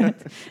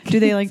do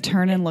they like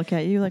turn and look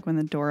at you like when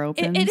the door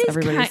opens?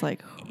 Everybody's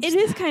like, it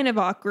is kind of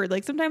awkward.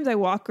 Like sometimes I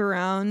walk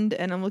around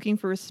and I'm looking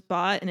for a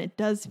spot and it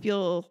does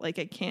feel like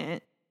I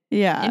can't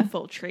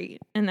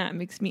infiltrate, and that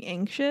makes me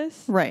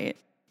anxious. Right.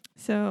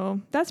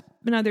 So that's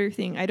another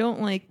thing. I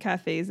don't like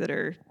cafes that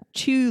are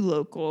too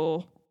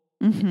local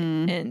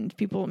and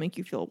people make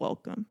you feel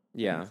welcome.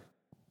 Yeah.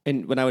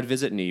 And when I would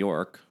visit New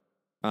York,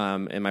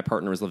 and my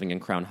partner was living in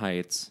Crown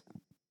Heights,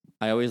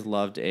 I always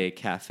loved a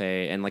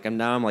cafe, and I'm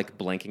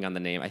blanking on the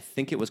name. I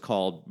think it was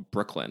called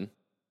Brooklyn.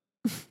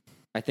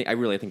 I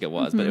really think it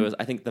was, but it was.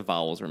 I think the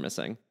vowels were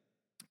missing.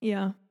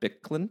 Yeah,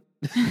 Bicklin,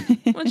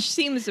 which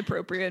seems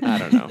appropriate. I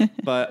don't know,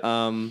 but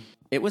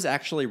it was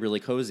actually really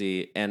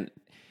cozy, and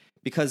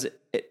because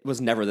it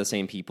was never the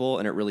same people,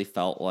 and it really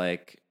felt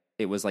like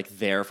it was like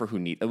there for who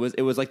need it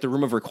was like the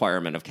room of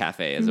requirement of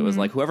cafes. It was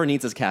like whoever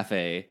needs this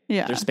cafe,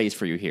 there's space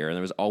for you here, and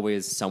there was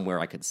always somewhere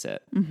I could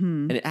sit.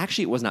 And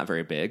it was not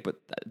very big, but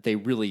they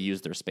really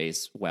used their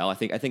space well. I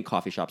think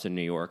coffee shops in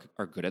New York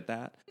are good at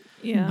that.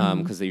 Yeah,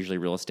 because they usually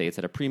real estate's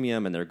at a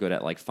premium, and they're good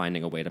at like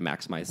finding a way to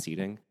maximize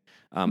seating.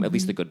 At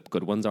least the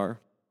good ones are.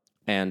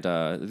 And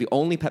the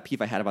only pet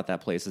peeve I had about that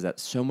place is that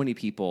so many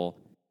people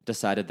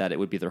decided that it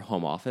would be their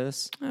home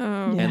office. Oh,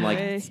 and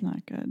it's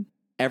not good.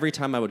 Every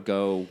time I would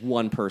go,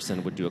 one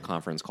person would do a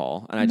conference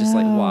call. And I just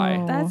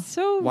why? That's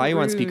so Why are you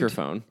on rude.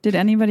 speakerphone? Did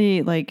anybody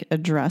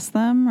address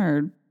them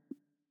or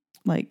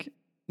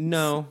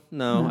No.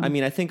 I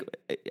mean, I think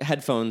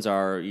headphones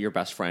are your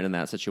best friend in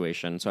that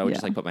situation. So I would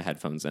just put my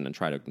headphones in and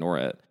try to ignore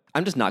it.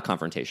 I'm just not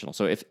confrontational.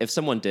 So if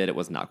someone did, it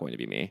was not going to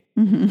be me.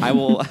 I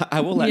will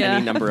let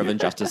any number of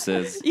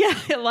injustices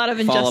a lot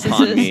of fall injustices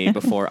upon me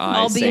before I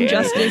I'll say be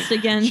injusticed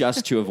again.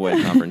 just to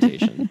avoid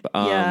confrontation. But,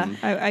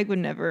 I would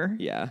never.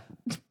 Yeah.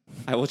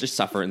 I will just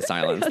suffer in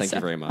silence. Thank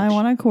you very much. I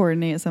want to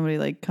coordinate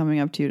somebody coming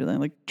up to you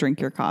to drink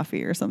your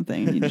coffee or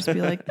something. You just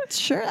be like,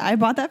 sure, I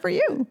bought that for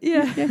you.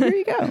 Yeah, here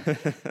you go.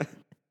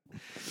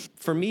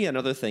 For me,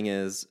 another thing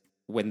is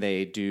when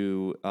they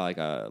do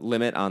a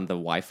limit on the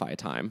Wi-Fi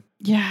time.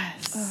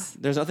 Yes.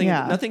 There's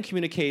nothing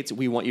communicates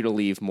we want you to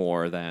leave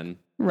more than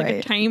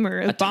a timer,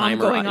 a bomb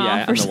timer going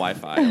off on the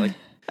Wi-Fi.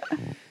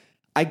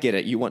 I get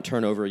it. You want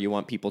turnover. You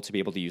want people to be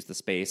able to use the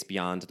space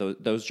beyond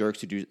those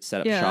jerks who do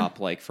set up shop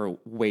for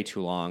way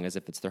too long as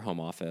if it's their home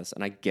office.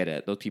 And I get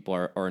it. Those people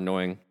are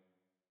annoying.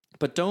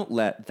 But don't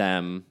let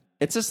them...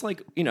 It's just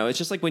it's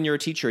just like when you're a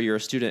teacher, you're a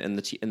student,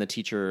 and the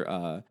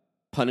teacher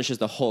punishes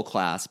the whole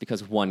class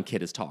because one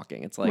kid is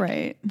talking. It's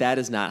that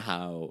is not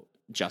how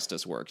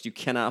justice works. You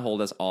cannot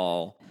hold us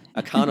all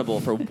accountable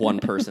for one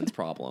person's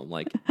problem.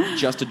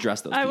 Just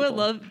address those people. I would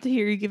love to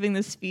hear you giving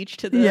this speech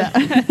to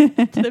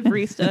the to the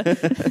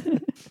barista.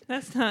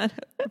 That's not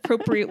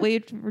appropriate way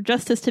for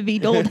justice to be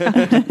doled out.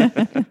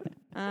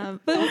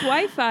 But with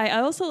Wi-Fi, I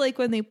also like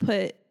when they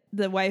put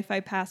the Wi-Fi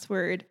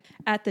password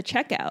at the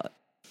checkout.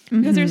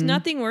 Because there's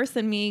nothing worse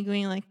than me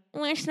going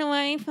where's the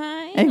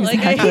Wi-Fi?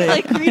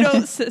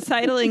 Exactly.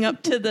 Sidling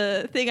up to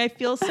the thing. I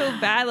feel so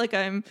bad,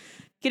 I'm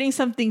getting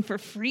something for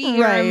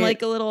free, or I'm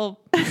like a little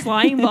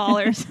slime ball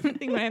or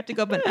something. I have to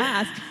go up and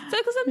ask. So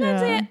because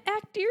sometimes I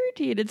act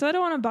irritated, so I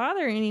don't want to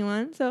bother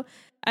anyone. So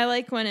I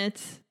like when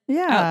it's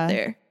out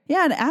there.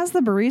 Yeah, and as the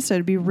barista,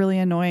 it'd be really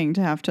annoying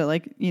to have to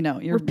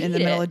you're repeat in the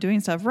middle of doing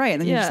stuff, right?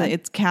 And then you just say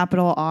it's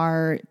capital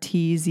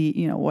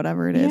RTZ,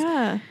 whatever it is.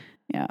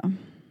 Yeah.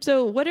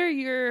 So what are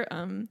your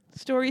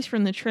stories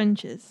from the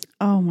trenches?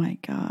 Oh my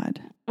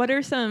God. What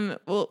are some,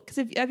 because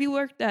have you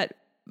worked at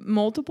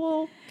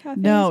multiple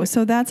cafes? No.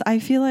 So I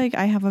feel like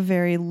I have a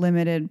very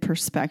limited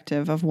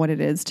perspective of what it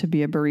is to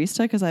be a barista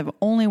because I've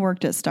only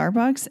worked at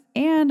Starbucks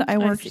and I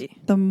worked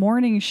the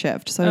morning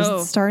shift. So I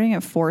was starting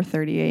at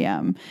 4:30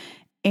 a.m.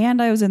 and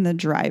I was in the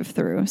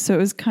drive-thru. So it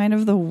was kind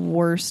of the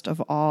worst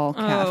of all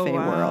cafe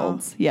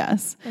worlds.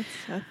 Yes. That's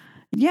tough.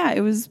 Yeah,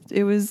 it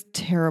was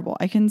terrible.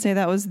 I can say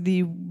that was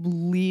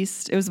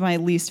it was my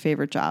least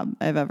favorite job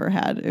I've ever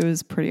had. It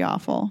was pretty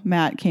awful.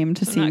 Matt came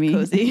to see me.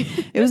 Cozy.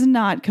 It was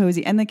not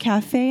cozy. And the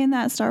cafe in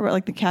that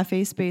Starbucks, the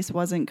cafe space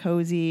wasn't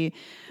cozy. It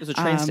was a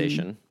train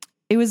station.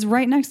 It was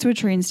right next to a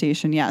train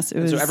station. Yes,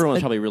 it was. So everyone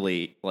was probably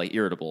really like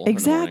irritable. in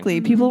the morning.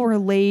 Exactly. People were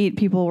late.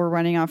 People were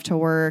running off to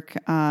work.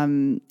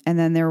 And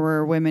then there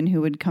were women who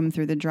would come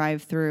through the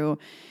drive-through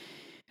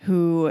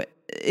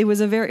it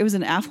was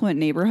an affluent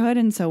neighborhood.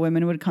 And so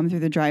women would come through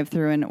the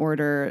drive-through and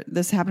order.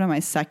 This happened on my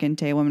second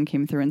day. A woman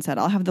came through and said,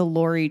 "I'll have the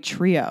Lori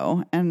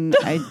Trio." And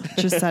I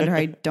just said to her,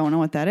 "I don't know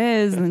what that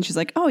is." And then she's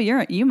like, "Oh,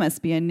 you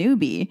must be a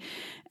newbie."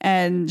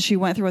 And she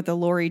went through what the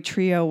Lori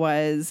Trio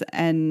was.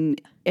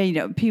 And,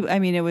 people, I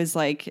mean, it was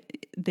like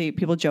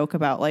people joke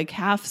about like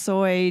half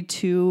soy,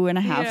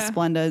 2.5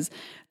 Splendas.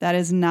 That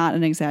is not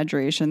an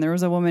exaggeration. There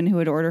was a woman who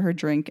would order her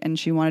drink and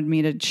she wanted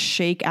me to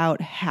shake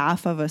out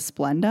half of a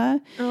Splenda.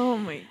 Oh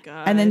my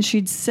God. And then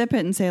she'd sip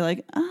it and say like,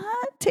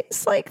 it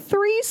tastes like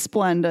 3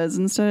 Splendas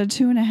instead of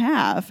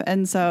 2.5.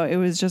 And so it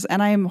was just,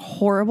 and I am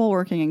horrible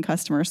working in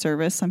customer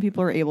service. Some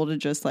people are able to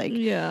just like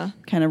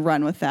kind of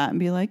run with that and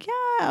be like,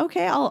 yeah,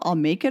 okay, I'll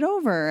make it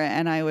over.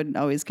 And I would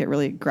always get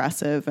really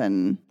aggressive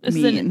and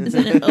mean. Is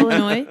it in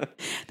Illinois?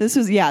 This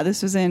was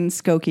in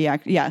Skokie.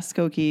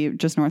 Skokie,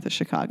 just north of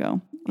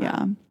Chicago. Wow.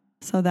 Yeah.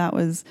 So that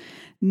was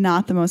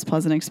not the most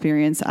pleasant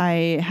experience.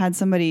 I had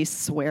somebody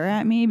swear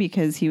at me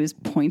because he was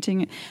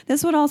pointing.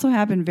 This would also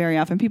happen very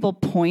often. People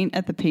point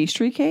at the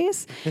pastry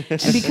case.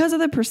 And because of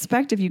the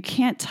perspective, you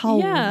can't tell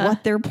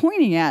what they're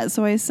pointing at.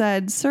 So I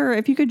said, "Sir,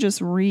 if you could just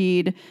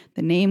read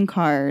the name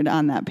card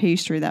on that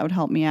pastry, that would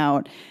help me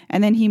out."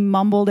 And then he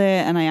mumbled it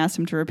and I asked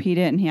him to repeat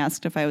it and he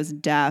asked if I was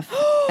deaf.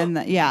 And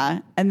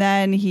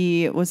then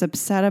he was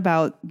upset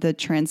about the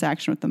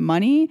transaction with the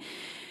money.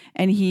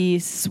 And he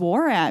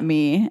swore at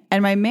me,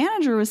 and my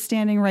manager was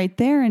standing right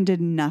there and did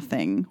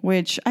nothing,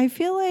 which I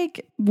feel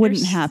like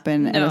wouldn't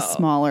happen at a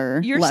smaller,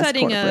 You're less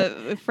setting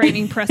corporate. a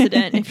frightening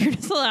precedent if you're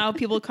just allow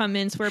people come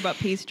in and swear about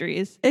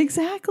pastries.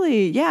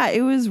 Exactly. Yeah,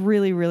 it was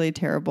really, really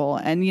terrible.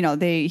 And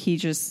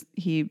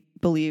he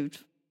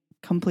believed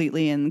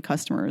completely in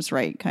customers'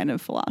 right kind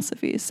of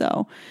philosophy.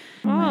 So,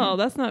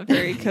 that's not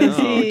very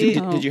cozy.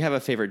 Did you have a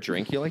favorite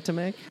drink you like to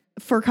make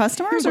for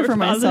customers or for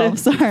myself?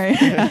 Sorry.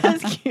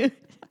 That's cute.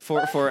 For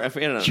I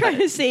don't know. Trying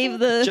to save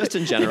the just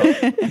in general.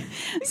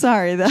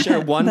 Sorry, share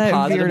one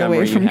positive veered memory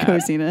away from you had.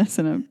 coziness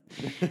in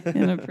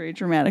a pretty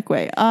dramatic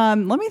way.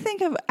 Let me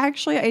think of.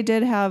 Actually, I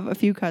did have a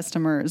few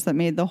customers that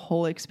made the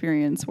whole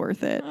experience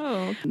worth it.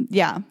 Oh,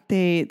 yeah,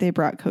 they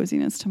brought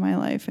coziness to my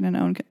life in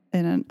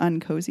an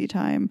uncozy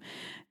time.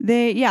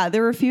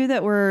 There were a few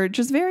that were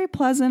just very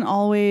pleasant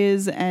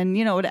always, and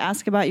would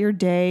ask about your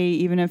day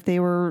even if they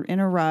were in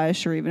a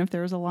rush or even if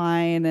there was a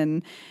line,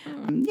 and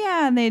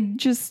and they'd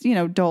just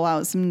dole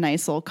out some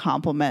nice little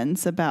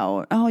compliments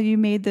about, "Oh, you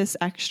made this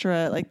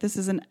extra, like this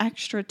is an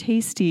extra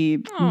tasty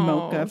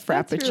mocha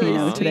frappuccino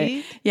really today."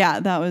 sweet.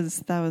 Yeah, that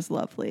was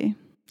lovely.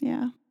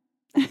 Yeah.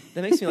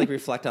 That makes me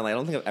reflect on. I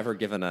don't think I've ever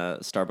given a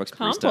Starbucks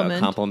barista a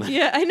compliment.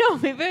 Yeah, I know.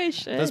 Maybe I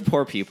should. Those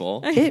poor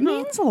people. It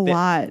means a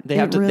lot. They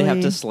have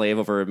to slave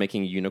over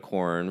making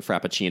unicorn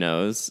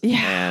frappuccinos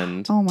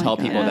and tell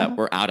people that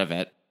we're out of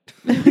it.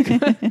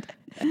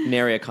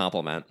 Nary a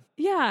compliment.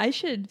 Yeah, I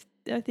should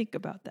think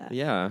about that.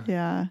 Yeah.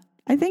 Yeah.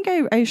 I think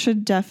I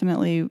should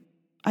definitely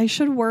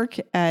work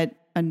at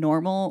a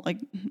normal, like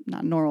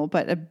not normal,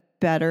 but a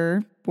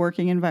better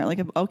working environment,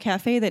 like a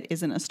cafe that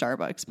isn't a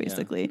Starbucks,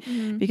 basically,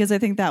 because I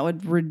think that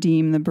would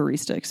redeem the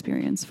barista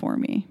experience for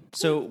me.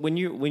 So when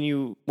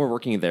you were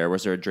working there,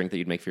 was there a drink that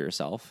you'd make for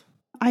yourself?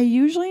 I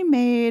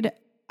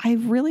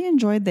really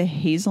enjoyed the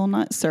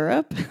hazelnut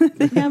syrup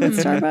they have at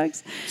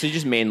Starbucks. So you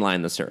just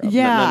mainline the syrup?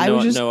 Yeah, I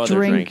would just no other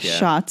drink drink,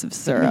 shots of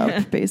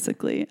syrup,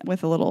 basically,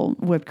 with a little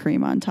whipped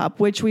cream on top,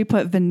 which we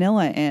put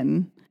vanilla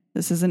in.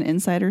 This is an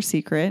insider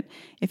secret.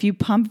 If you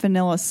pump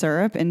vanilla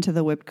syrup into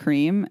the whipped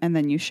cream and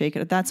then you shake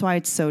it, that's why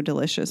it's so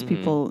delicious.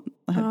 People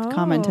have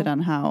commented on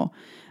how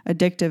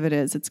addictive it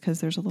is. It's because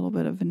there's a little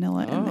bit of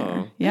vanilla in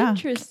there. Yeah.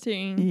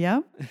 Interesting.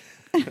 Yep.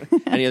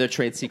 Any other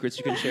trade secrets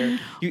you can share?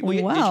 Did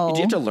you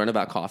have to learn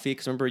about coffee?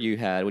 Because remember you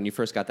had, when you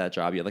first got that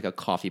job, you had like a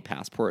coffee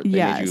passport that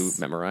made you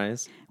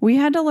memorize. We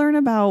had to learn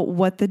about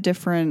what the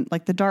different,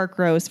 like the dark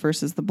roast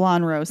versus the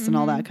blonde roast and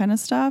all that kind of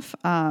stuff.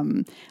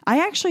 I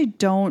actually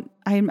don't,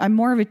 I'm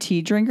more of a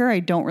tea drinker. I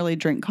don't really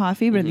drink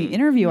coffee, but in the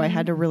interview I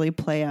had to really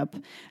play up.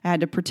 I had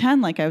to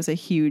pretend like I was a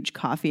huge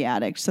coffee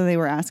addict. So they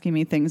were asking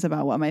me things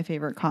about what my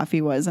favorite coffee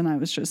was. And I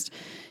was just,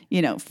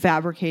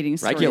 fabricating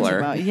stories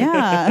about,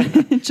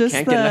 just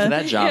can't get enough of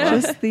that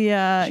job. Just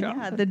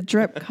the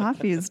drip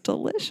coffee is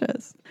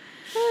delicious.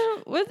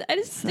 I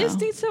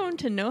just need someone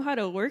to know how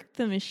to work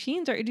the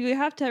machines. Or do you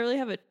have to really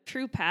have a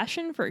true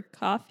passion for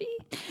coffee?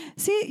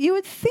 See, you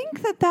would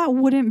think that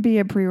wouldn't be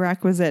a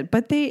prerequisite,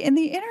 but in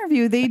the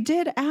interview they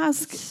did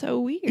ask. It's so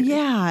weird.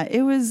 Yeah,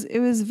 it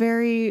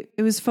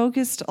was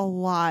focused a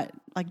lot,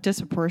 like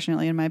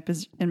disproportionately in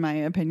my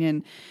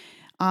opinion,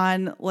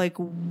 on like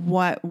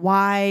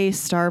why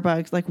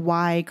Starbucks, like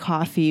why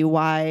coffee,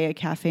 why a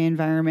cafe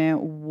environment,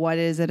 what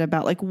is it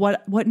about? Like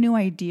what new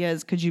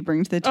ideas could you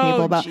bring to the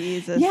table about?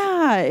 Jesus.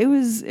 Yeah, it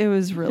was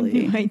really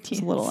New it's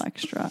ideas. a little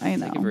extra. I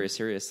know. Take it very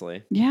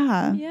seriously.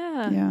 Yeah.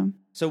 Yeah. Yeah.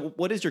 So,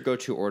 what is your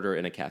go-to order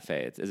in a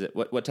cafe? Is it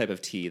what type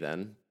of tea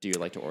then do you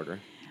like to order?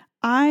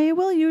 I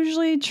will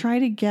usually try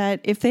to get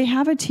if they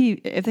have a tea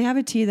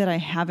that I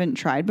haven't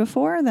tried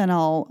before, then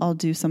I'll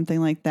do something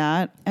like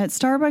that. At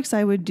Starbucks,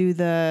 I would do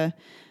the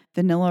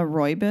vanilla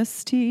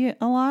rooibos tea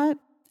a lot.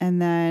 And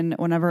then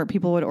whenever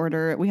people would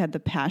order, we had the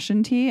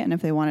passion tea, and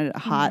if they wanted it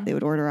hot, they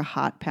would order a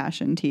hot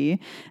passion tea,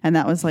 and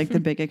that was like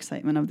the big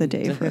excitement of the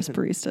day for us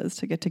baristas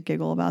to get to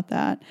giggle about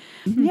that.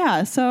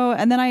 Yeah. So,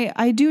 and then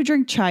I do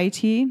drink chai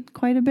tea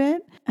quite a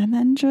bit, and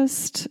then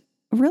just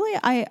really,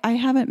 I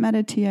haven't met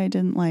a tea I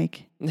didn't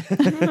like.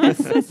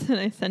 That's a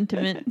nice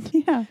sentiment.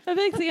 Yeah. I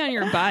think it's on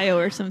your bio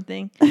or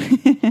something.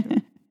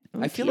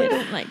 I feel Tea like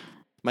don't like.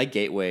 my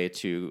gateway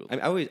to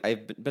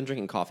I've been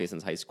drinking coffee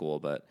since high school,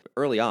 but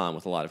early on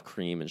with a lot of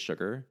cream and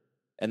sugar,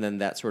 and then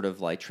that sort of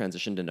like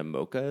transitioned into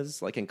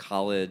mochas. Like in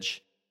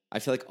college, I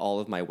feel like all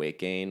of my weight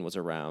gain was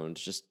around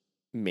just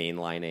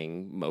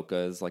mainlining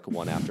mochas like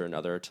one after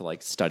another to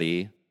like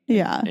study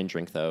Yeah. and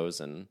drink those.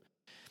 And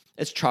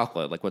it's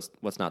chocolate, like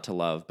what's not to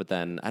love. But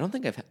then I don't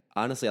think I've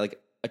honestly like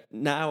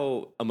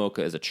now a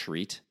mocha is a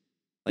treat,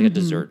 like a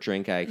dessert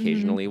drink. I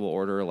occasionally will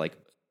order like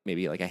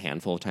maybe like a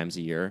handful of times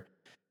a year.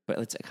 But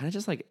it's kind of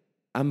just like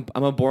I'm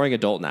a boring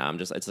adult now.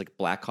 It's like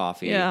black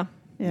coffee, Yeah.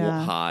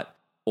 Yeah. hot,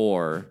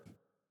 or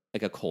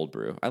like a cold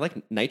brew. I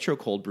like nitro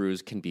cold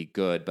brews can be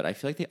good, but I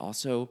feel like they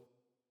also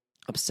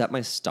upset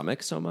my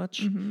stomach so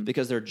much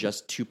because they're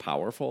just too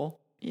powerful,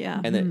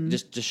 Yeah. and it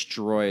just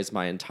destroys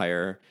my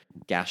entire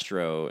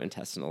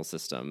gastrointestinal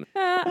system.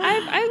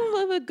 I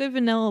love a good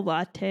vanilla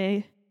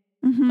latte.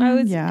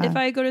 Mhm. If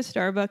I go to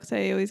Starbucks,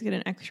 I always get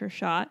an extra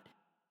shot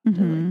to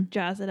like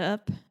jazz it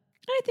up. And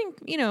I think,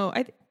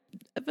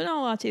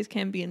 vanilla lattes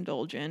can be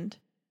indulgent,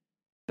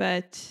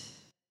 but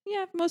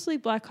yeah, mostly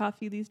black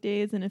coffee these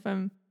days. And if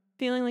I'm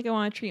feeling like I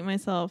want to treat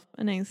myself,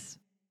 a nice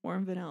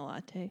warm vanilla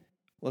latte.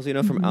 Well, so you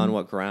know from On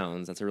What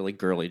Grounds, that's a really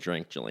girly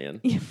drink, Jillian.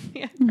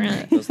 Yeah,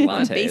 really. Those I'm a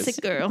lattes.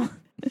 basic girl.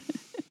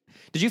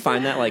 Did you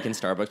find that like in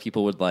Starbucks,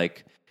 people would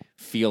like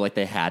feel like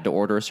they had to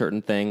order a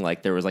certain thing?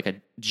 Like there was like a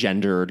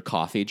gendered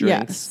coffee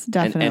drinks. Yes, And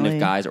definitely. if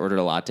guys ordered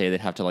a latte,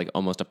 they'd have to like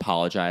almost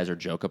apologize or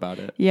joke about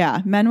it. Yeah,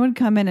 men would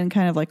come in and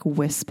kind of like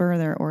whisper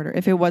their order.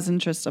 If it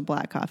wasn't just a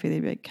black coffee, they'd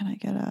be like, "Can I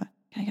get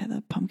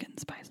the pumpkin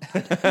spice?"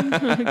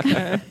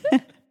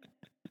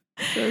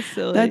 So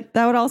silly.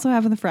 that would also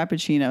happen in the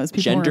frappuccinos.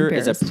 People Gender were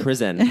is a embarrassed.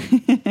 prison.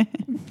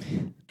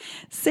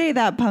 Say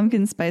that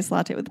pumpkin spice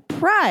latte with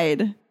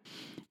pride.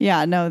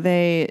 Yeah, no,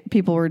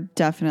 people were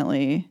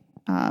definitely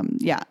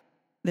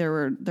there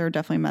were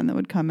definitely men that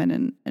would come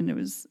in and it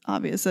was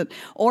obvious that,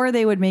 or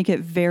they would make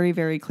it very,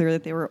 very clear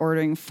that they were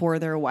ordering for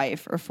their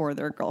wife or for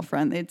their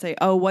girlfriend. They'd say,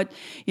 "Oh,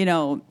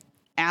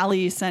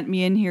 Allie sent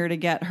me in here to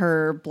get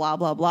her blah,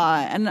 blah,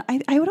 blah." And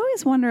I would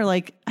always wonder,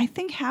 like, I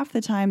think half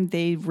the time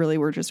they really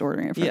were just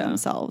ordering it for Yeah.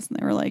 themselves. And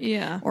they were like,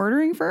 Yeah.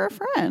 ordering for a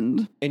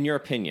friend. In your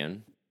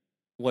opinion,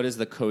 what is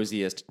the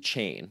coziest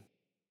chain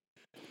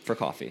for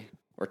coffee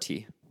or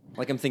tea?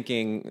 Like I'm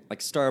thinking like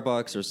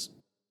Starbucks or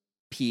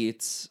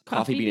Pete's,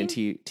 Coffee Bean and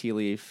Tea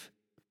Leaf,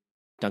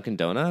 Dunkin'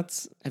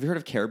 Donuts. Have you heard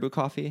of Caribou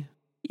Coffee?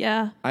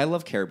 Yeah. I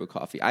love Caribou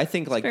Coffee. I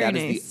think like very that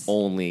nice. is the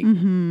only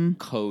Mm-hmm.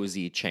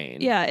 cozy chain.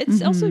 Yeah.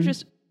 It's also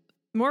just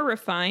more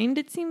refined,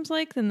 it seems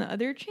like, than the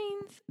other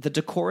chains. The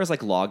decor is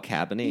like log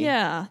cabiny.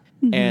 Yeah.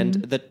 And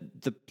the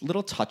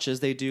little touches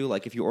they do,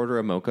 like if you order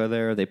a mocha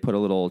there, they put a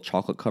little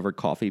chocolate covered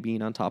coffee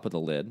bean on top of the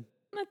lid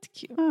That's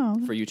cute.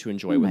 Oh, for you to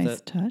enjoy with nice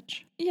it.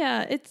 touch.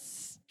 Yeah.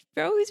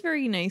 They're always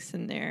very nice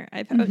in there.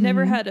 I've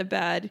never had a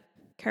bad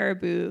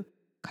Caribou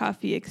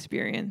coffee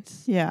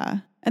experience. Yeah.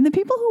 And the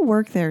people who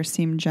work there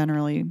seem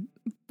generally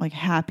like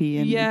happy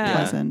and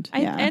pleasant.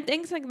 I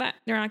things like that.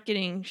 They're not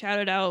getting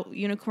shouted out,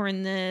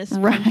 unicorn this,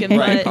 Right. pumpkin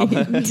Right, butt,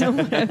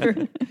 whatever.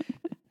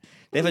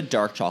 They have a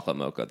dark chocolate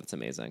mocha that's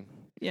amazing.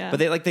 Yeah.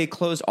 But they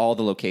closed all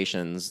the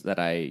locations that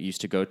I used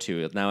to go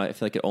to. Now I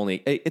feel like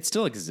it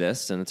still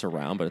exists and it's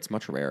around, but it's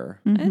much rarer.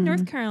 in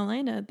North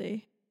Carolina,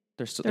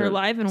 they're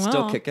alive and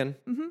still well. kicking.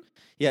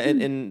 Yeah,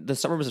 in the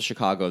suburbs of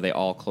Chicago, they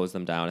all closed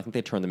them down. I think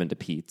they turned them into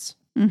Pete's,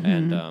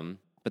 and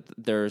but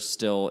they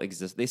still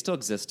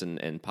exist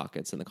in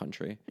pockets in the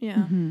country.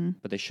 Yeah.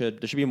 But there should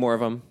be more of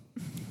them.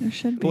 There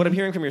should But be. what I'm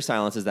hearing from your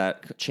silence is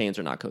that chains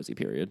are not cozy.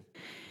 Period,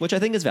 which I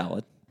think is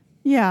valid.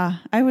 Yeah,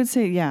 I would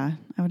say, I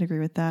would agree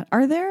with that.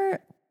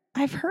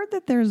 I've heard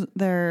that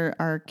there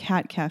are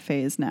cat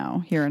cafes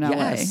now here in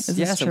LA. Is this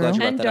yes, I'm true? glad you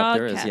brought And that up. dog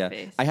There is, yeah.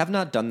 cafes. I have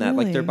not done that.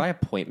 Like they're Really? by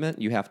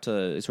appointment. You have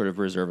to sort of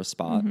reserve a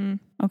spot.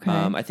 Okay.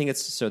 I think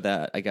it's so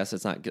that I guess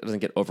it doesn't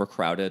get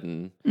overcrowded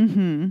and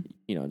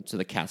so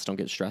the cats don't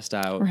get stressed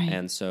out, Right.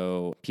 and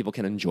so people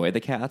can enjoy the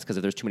cats because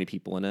if there's too many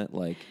people in it,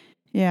 like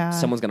yeah.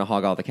 someone's gonna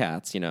hog all the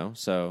cats,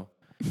 So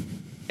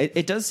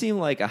it does seem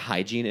like a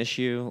hygiene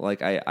issue.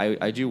 Like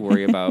I do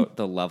worry about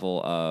the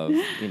level of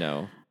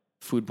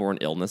foodborne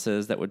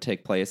illnesses that would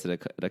take place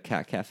at a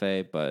cat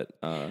cafe, but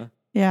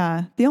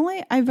Yeah.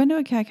 I've been to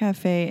a cat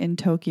cafe in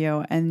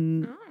Tokyo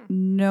and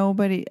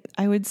nobody,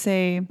 I would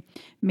say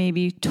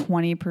maybe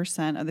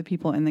 20% of the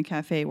people in the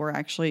cafe were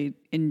actually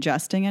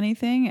ingesting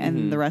anything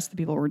and the rest of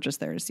the people were just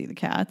there to see the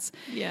cats.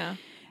 Yeah.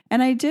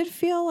 And I did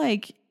feel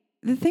like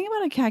the thing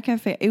about a cat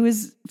cafe, it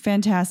was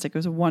fantastic. It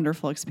was a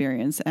wonderful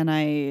experience and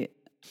I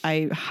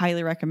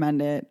highly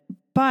recommend it.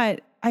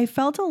 But I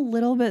felt a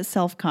little bit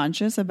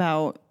self-conscious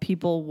about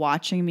people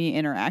watching me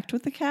interact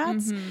with the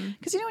cats.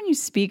 Because, when you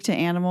speak to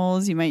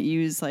animals, you might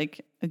use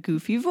like a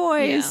goofy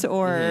voice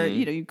or,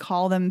 you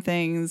call them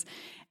things.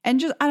 And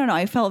just, I don't know,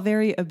 I felt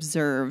very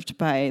observed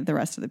by the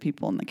rest of the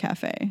people in the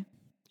cafe.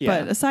 Yeah.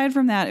 But aside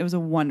from that, it was a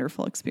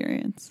wonderful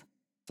experience.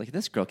 It's like,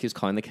 this girl keeps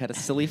calling the cat a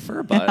silly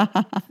fur butt.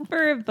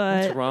 Fur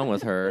butt. What's wrong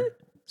with her?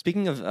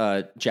 Speaking of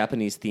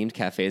Japanese themed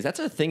cafes, that's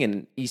a thing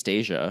in East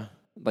Asia.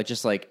 Like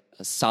just like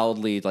a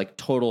solidly like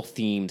total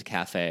themed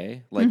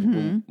cafe. Like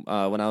when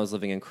I was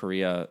living in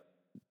Korea,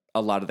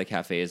 a lot of the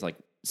cafes like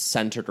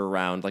centered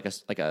around like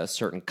a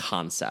certain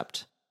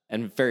concept.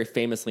 And very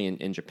famously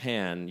in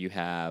Japan, you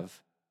have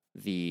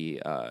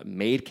the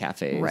maid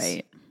cafes,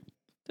 Right.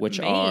 which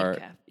Maid are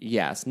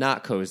cafe.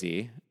 not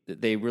cozy.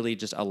 They really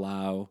just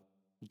allow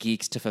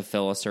geeks to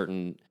fulfill a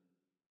certain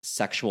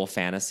sexual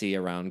fantasy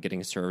around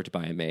getting served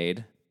by a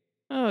maid.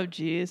 Oh,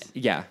 geez.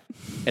 Yeah.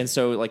 And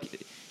so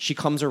like she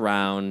comes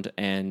around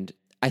and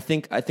I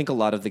think a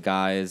lot of the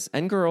guys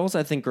and girls,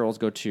 I think girls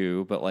go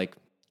too, but like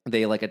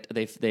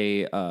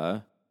they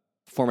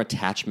form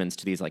attachments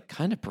to these like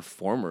kind of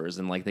performers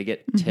and like they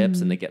get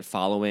tips and they get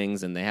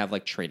followings and they have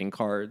like trading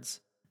cards.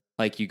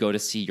 Like you go to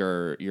see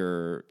your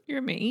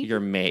maid? your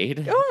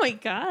maid. Oh my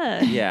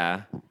God.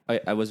 Yeah.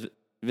 I was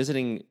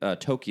visiting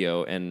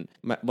Tokyo and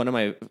one of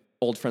my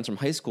old friends from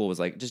high school was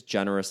like just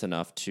generous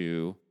enough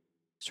to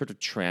sort of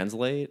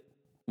translate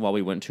while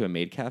we went to a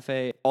maid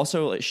cafe.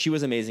 Also, she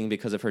was amazing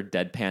because of her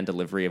deadpan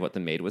delivery of what the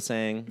maid was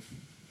saying.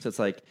 So it's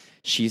like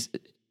she's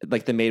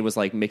like the maid was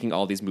like making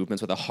all these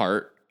movements with a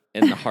heart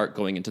and the heart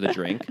going into the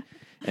drink,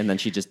 and then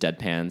she just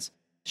deadpans.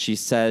 She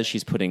says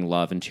she's putting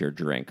love into your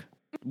drink.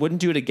 Wouldn't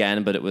do it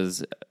again, but it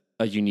was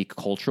a unique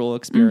cultural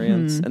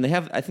experience. And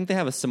I think they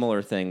have a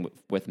similar thing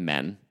with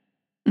men.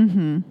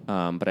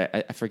 But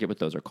I forget what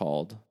those are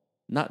called.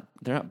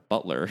 They're not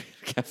butler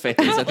cafes.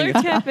 I Butler think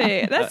it's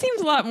cafe. That seems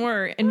a lot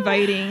more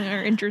inviting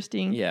or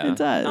interesting. yeah. It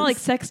does. Not like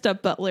sexed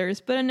up butlers,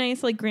 but a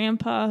nice like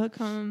grandpa who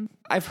come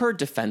I've heard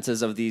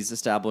defenses of these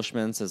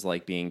establishments as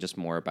like being just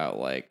more about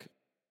like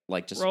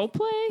just role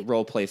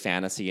play.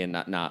 fantasy and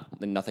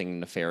nothing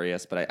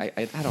nefarious. But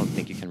I don't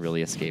think you can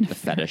really escape the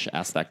fetish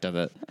aspect of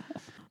it.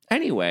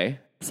 Anyway,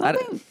 I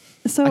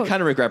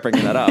kind of regret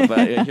bringing that up,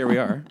 but here we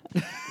are.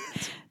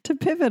 To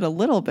pivot a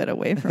little bit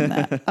away from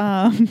that,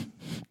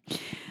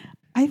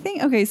 I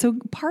think, okay, so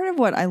part of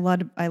what I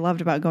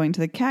loved about going to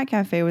the cat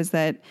cafe was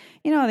that,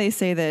 they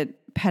say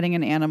that petting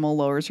an animal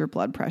lowers your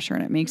blood pressure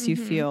and it makes you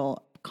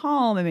feel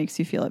calm, it makes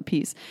you feel at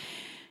peace.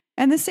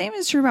 And the same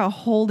is true about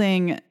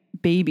holding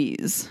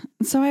babies.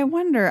 So I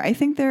wonder, I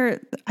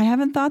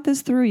haven't thought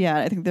this through yet.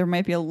 I think there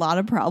might be a lot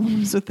of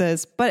problems with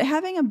this, but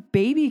having a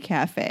baby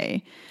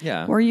cafe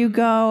where you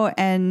go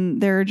and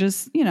there are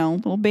just,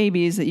 little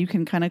babies that you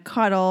can kind of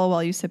cuddle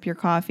while you sip your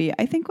coffee,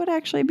 I think would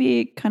actually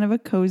be kind of a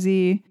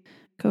cozy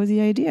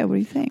idea. What do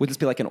you think? Would this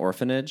be like an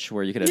orphanage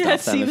where you could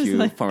adopt them if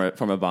you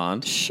form a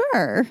bond?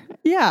 Sure.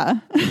 Yeah.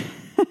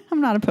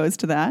 I'm not opposed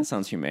to that. That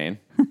sounds humane.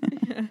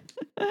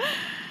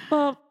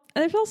 Well,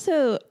 there's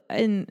also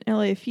in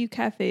LA a few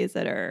cafes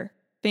that are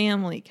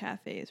family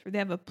cafes where they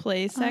have a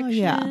play section.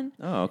 yeah.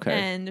 Oh, okay.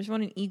 And there's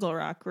one in Eagle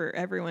Rock where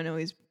everyone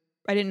always,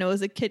 I didn't know it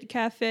was a kid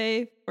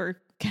cafe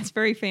or it's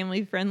very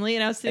family friendly.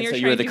 And I was sitting And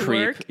here so you were trying the to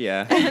creep. work.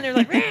 Yeah. And they're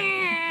like,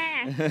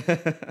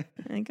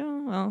 I go,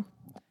 oh, well.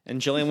 And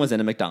Jillian was in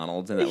a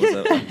McDonald's, and that was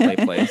a play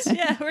place.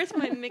 Yeah, where's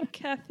my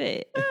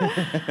McCafe?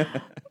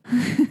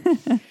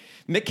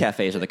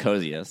 McCafes are the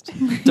coziest.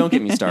 Don't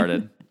get me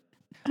started.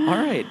 All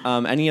right.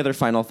 Any other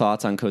final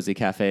thoughts on cozy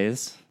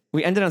cafes?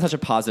 We ended on such a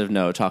positive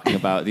note talking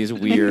about these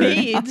weird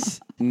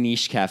Maids.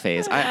 niche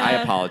cafes. I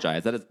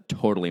apologize. That is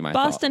totally my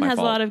Boston fault. has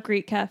a lot of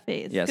great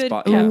cafes. Yes, Good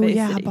Bo- cafe Oh,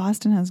 yeah. city.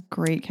 Boston has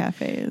great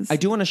cafes. I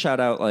do want to shout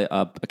out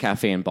a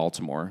cafe in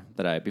Baltimore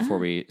before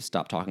we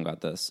stop talking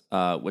about this,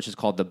 which is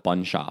called the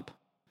Bun Shop.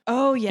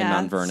 Oh, yeah.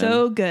 Mount Vernon.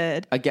 So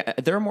good. Again,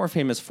 they're more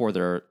famous for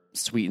their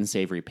sweet and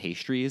savory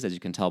pastries, as you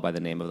can tell by the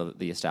name of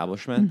the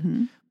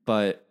establishment.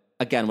 But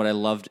again, what I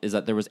loved is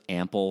that there was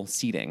ample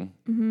seating.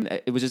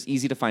 It was just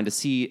easy to find a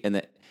seat, and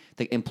that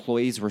the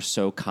employees were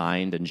so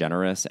kind and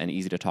generous and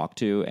easy to talk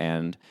to,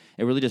 and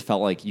it really just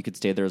felt like you could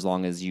stay there as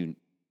long as you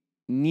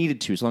needed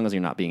to, as long as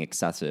you're not being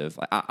excessive.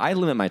 I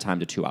limit my time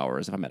to 2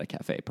 hours if I'm at a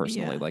cafe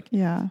personally. Yeah. Like,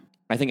 yeah.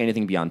 I think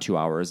anything beyond 2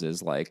 hours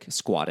is like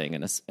squatting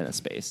in a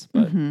space.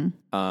 But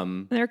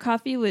Their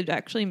coffee would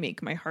actually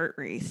make my heart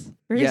race.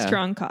 Very Yeah.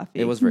 strong coffee.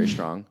 it was very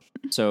strong.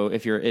 So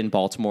if you're in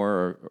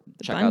Baltimore,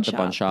 check Bun out the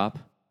Bun Shop.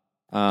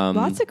 Shop.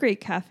 Lots of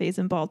great cafes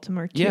in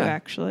Baltimore, too, yeah.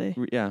 actually.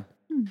 Yeah.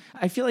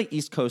 I feel like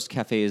East Coast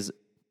cafes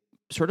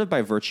sort of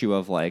by virtue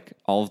of like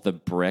all of the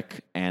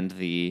brick and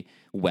the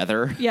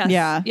weather. Yes.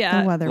 Yeah,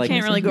 Yeah. the weather Like-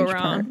 Can't plays a really go huge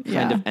wrong. part. Kind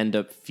Yeah. of end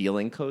up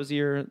feeling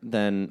cozier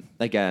than,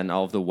 again,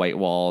 all of the white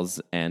walls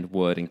and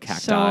wood and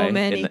cacti So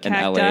many in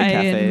cacti LA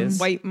cafes. and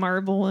white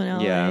marble in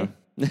LA. Yeah.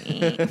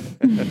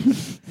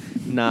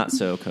 Not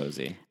so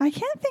cozy. I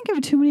can't think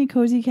of too many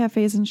cozy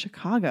cafes in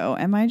Chicago.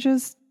 Am I?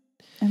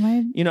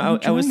 You know, I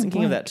was drawing a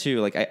thinking of blank? that too.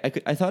 Like,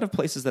 I thought of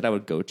places that I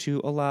would go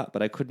to a lot,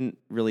 but I couldn't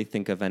really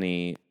think of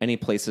any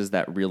places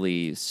that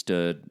really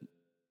stood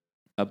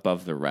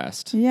above the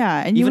rest.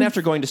 Yeah, and you Even would,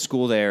 after going to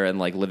school there and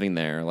like living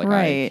there, like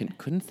Right.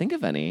 couldn't think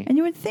of any. and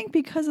you would think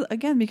because of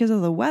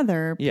the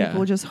weather, Yeah. people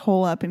would just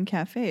hole up in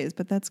cafes,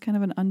 but that's kind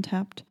of an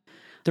untapped.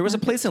 There was a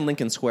place in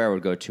Lincoln Square I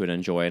would go to and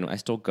enjoy, and I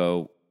still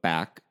go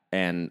back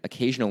and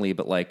occasionally,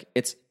 but like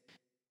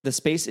the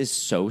space is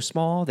so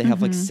small. They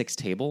have like 6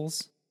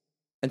 tables.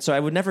 And so I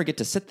would never get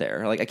to sit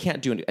there. Like I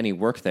can't do any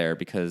work there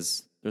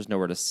because there's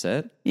nowhere to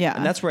sit. Yeah.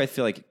 And that's where I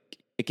feel like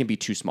it can be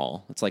too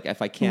small. It's like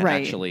if I can't Right.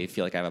 actually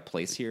feel like I have a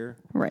place here,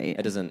 Right.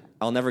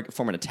 I'll never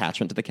form an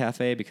attachment to the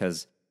cafe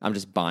because I'm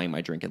just buying my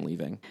drink and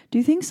leaving. Do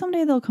you think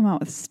someday they'll come out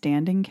with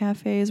standing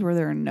cafes where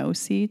there are no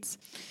seats?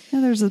 You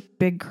know, there's a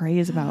big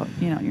craze about,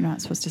 you're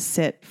not supposed to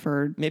sit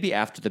for. Maybe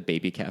after the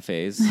baby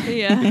cafes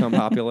Yeah. become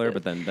popular,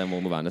 but then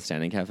we'll move on to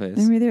standing cafes.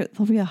 Maybe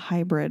there'll be a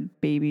hybrid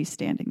baby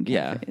standing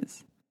Yeah.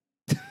 cafes.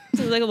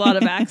 So like a lot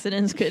of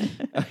accidents could.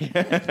 Oh,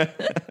 yeah.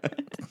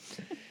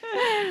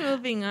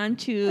 Moving on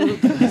to.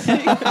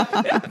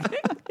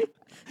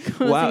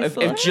 Wow, if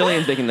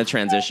Jillian's making the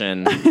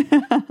transition,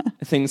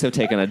 things have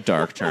taken a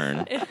dark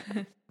turn.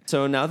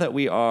 So now that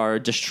we are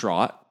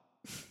distraught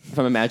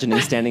from imagining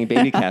standing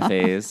baby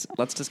cafes,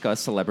 let's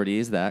discuss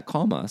celebrities that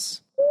calm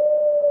us.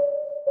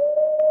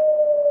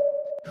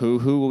 Who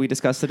will we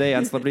discuss today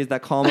on celebrities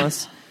that calm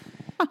us?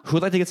 Who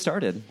would like to get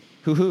started?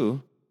 Who?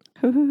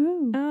 Hoo, hoo,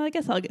 hoo. I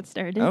guess I'll get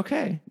started.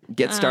 Okay,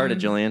 get started,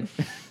 Jillian.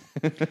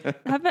 I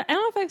don't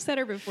know if I've said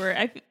her before.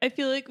 I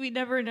feel like we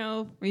never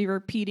know if we're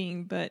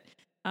repeating, but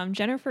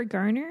Jennifer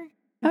Garner.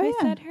 Have Oh, I yeah.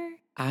 said her?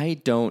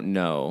 I don't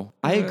know.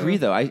 I agree,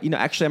 though.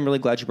 Actually, I'm really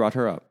glad you brought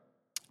her up.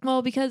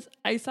 Well, because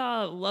I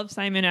saw Love,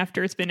 Simon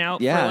after it's been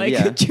out Yeah, for like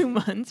yeah. 2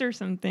 months or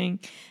something.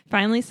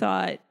 Finally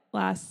saw it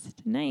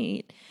last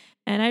night.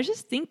 And I was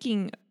just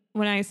thinking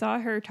when I saw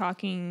her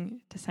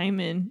talking to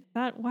Simon,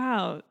 thought,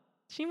 wow,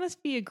 she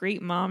must be a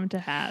great mom to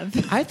have.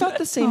 I thought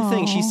the same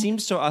thing. She Aw.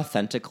 seems so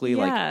authentically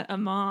like yeah, a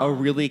mom. a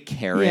really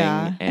caring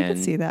Yeah, I could and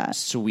see that.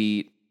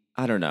 sweet.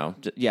 I don't know.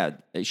 Yeah,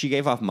 she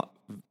gave off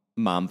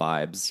mom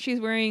vibes. She's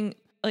wearing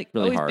like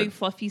Really always hard. big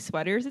fluffy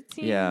sweaters, it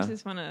seems. Yeah.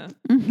 Just want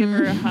to give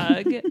her a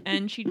hug.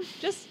 And she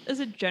just is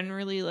a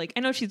generally like, I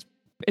know she's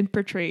been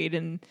portrayed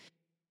in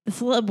the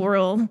celeb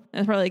world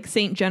as probably like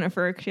Saint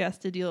Jennifer. She has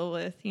to deal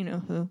with, you know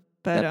who.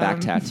 But, That back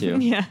tattoo.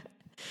 Yeah.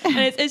 And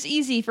it's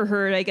easy for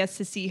her, I guess,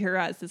 to see her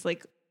as this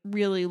like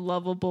really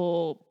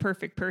lovable,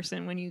 perfect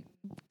person when you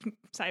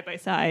side by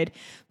side.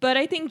 But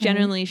I think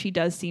generally she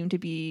does seem to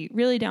be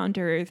really down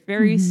to earth,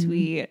 very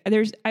sweet.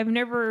 I've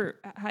never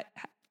had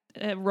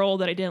a role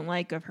that I didn't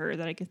like of her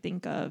that I could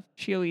think of.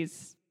 She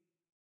always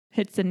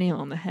hits the nail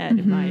on the head,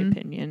 in my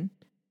opinion.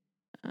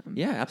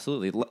 Yeah,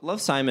 absolutely. Love,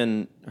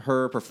 Simon.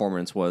 Her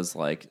performance was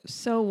like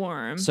So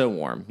warm. so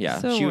warm. Yeah,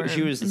 So she warm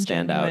was the and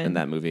standout genuine. in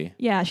that movie.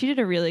 Yeah, she did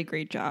a really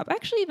great job. I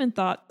actually even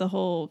thought I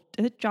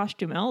think Josh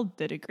Duhamel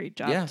did a great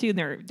job Yeah. too. And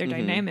their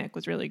dynamic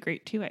was really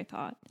great too, I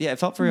thought. Yeah, it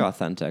felt very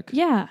authentic.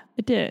 Yeah,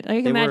 it did. I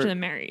can They imagine were- them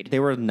married. They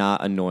were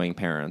not annoying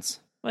parents.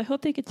 Well, I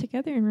hope they get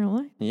together in real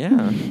life.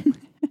 Yeah.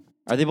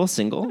 Are they both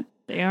single?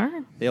 They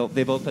are.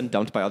 They both been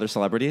dumped by other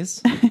celebrities.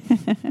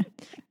 I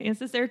guess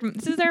this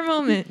is their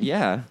moment.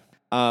 Yeah.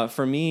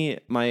 For me,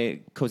 my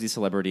cozy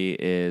celebrity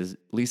is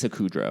Lisa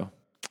Kudrow.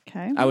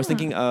 Okay. I was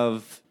thinking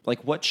of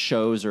like what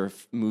shows or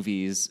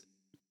movies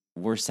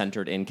were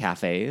centered in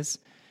cafes,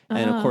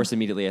 and of course,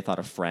 immediately I thought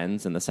of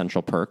Friends and The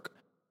Central Perk.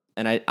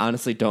 And I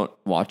honestly don't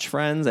watch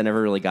Friends. I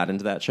never really got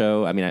into that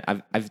show. I mean,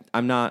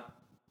 I'm not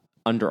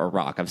under a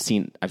rock. I've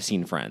seen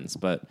Friends,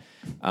 but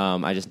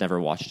I just never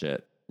watched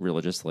it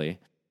religiously.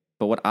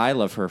 But what I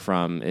love her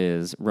from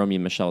is Romeo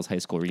and Michelle's High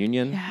School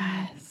Reunion,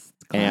 Yes.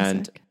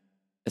 and Classic.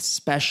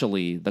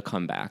 especially the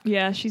comeback.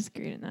 Yeah, she's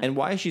great in that. And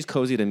why she's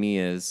cozy to me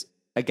is,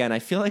 again, I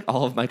feel like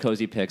all of my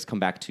cozy picks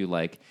come back to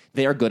like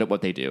they are good at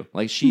what they do.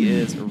 Like she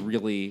is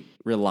really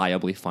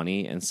reliably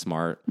funny and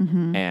smart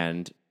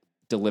and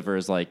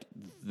delivers like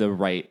the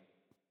right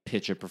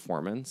pitch of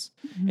performance.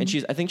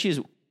 And I think she's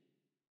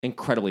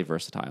incredibly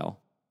versatile.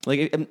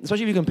 Like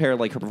especially if you compare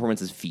like her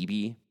performance as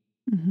Phoebe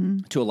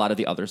to a lot of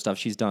the other stuff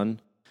she's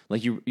done.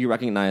 Like you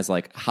recognize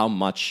like how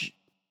much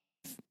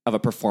of a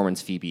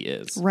performance Phoebe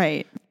is.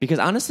 Right. Because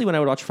honestly, when I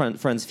would watch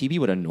Friends, Phoebe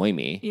would annoy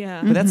me.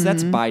 Yeah. But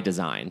that's by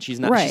design.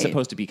 She's not. Right. She's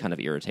supposed to be kind of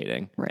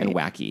irritating and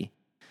Right. wacky.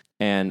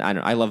 And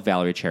I love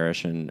Valerie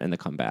Cherish and the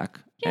comeback.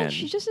 Yeah, and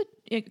she's just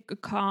a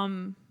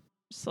calm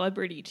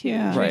celebrity too.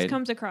 Yeah. She Right. just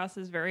comes across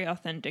as very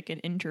authentic in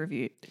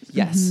interviews,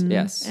 yes,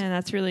 yes, and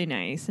that's really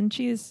nice. And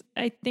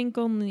I think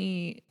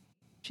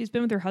she's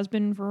been with her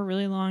husband for a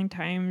really long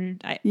time.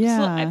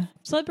 Yeah.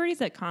 Celebrities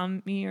that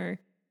calm me are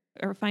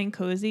or find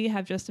cozy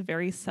have just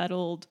very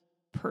settled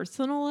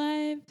personal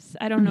lives.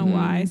 I don't know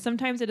why.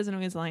 Sometimes it doesn't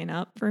always line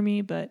up for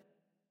me, but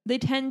they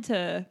tend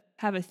to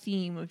have a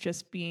theme of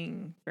just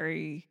being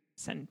very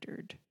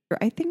centered.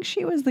 I think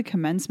she was the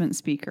commencement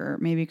speaker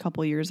maybe a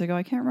couple years ago.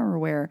 I can't remember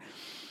where.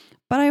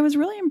 But I was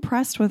really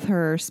impressed with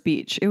her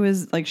speech. It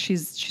was like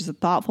she's a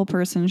thoughtful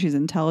person. She's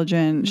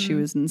intelligent. She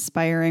was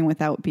inspiring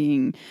without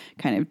being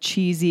kind of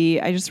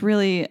cheesy.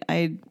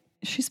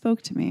 She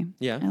spoke to me.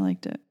 Yeah. I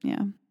liked it.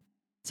 Yeah.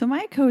 So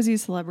my cozy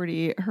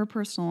celebrity, her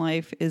personal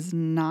life is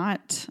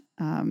not,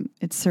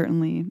 it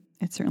certainly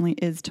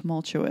is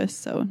tumultuous.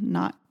 So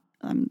not,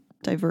 I'm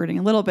diverting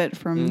a little bit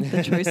from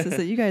the choices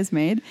that you guys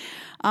made.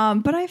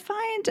 But I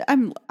find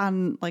I'm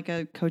on like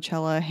a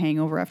Coachella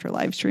hangover after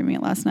live streaming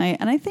it last night.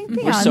 And I think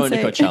Beyonce. We're so into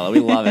Coachella. We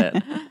love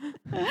it.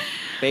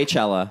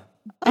 Baychella.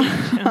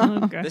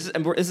 Oh, God. This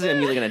is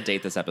immediately going to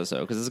date this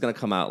episode because this is going to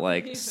come out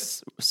like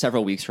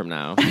several weeks from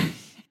now.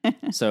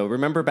 So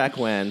remember back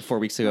when 4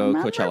 weeks ago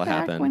Coachella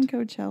happened? When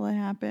Coachella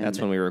happened. That's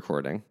when we were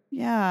recording.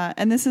 Yeah.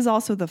 And this is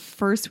also the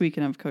first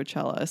weekend of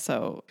Coachella.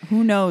 So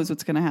who knows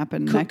what's going to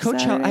happen next Coachella.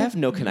 Saturday? I have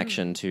no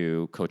connection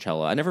to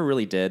Coachella. I never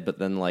really did. But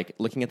then like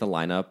looking at the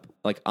lineup,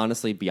 like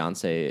honestly,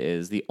 Beyonce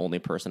is the only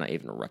person I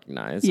even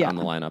recognize on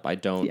the lineup. I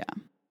don't. Yeah.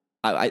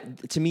 I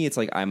to me, it's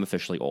like I'm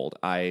officially old.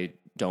 I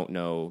don't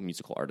know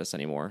musical artists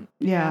anymore.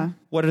 Yeah.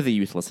 What are the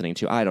youth listening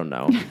to? I don't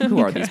know. Who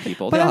are these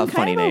people? But They all I'm have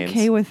funny kind of names.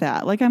 okay with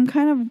that. Like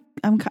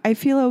I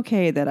feel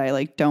okay that I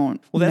like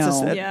don't Well,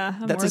 that's know. I'm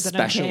that's more than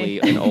especially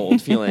okay. an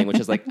old feeling, which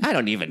is like I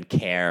don't even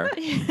care.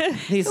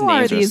 These Who are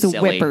names these silly.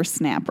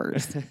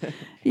 whippersnappers?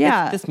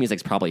 Yeah. This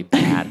music's probably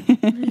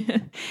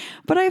bad.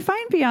 But I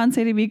find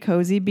Beyonce to be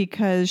cozy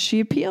because she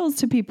appeals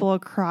to people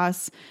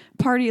across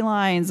party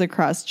lines,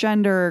 across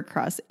gender,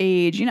 across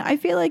age. You know, I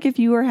feel like if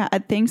you were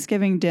at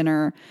Thanksgiving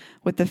dinner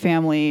with the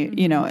family,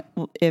 you know,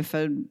 if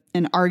an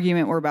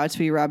argument were about to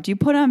be erupt, you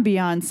put on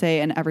Beyonce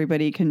and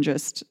everybody can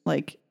just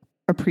like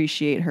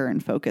appreciate her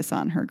and focus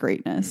on her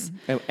greatness.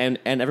 and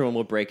everyone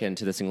will break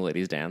into the Single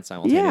Ladies Dance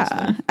simultaneously.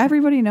 Yeah,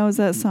 everybody knows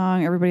that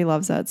song. Everybody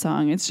loves that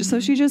song. It's just so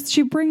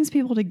she brings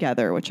people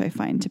together, which I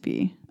find to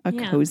be a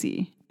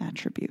cozy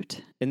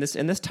attribute. In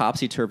this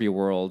topsy-turvy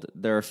world,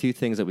 there are a few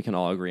things that we can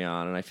all agree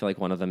on, and I feel like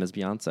one of them is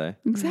Beyonce.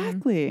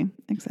 Exactly.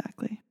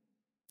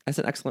 That's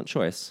an excellent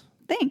choice.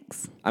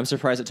 Thanks. I'm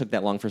surprised it took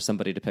that long for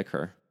somebody to pick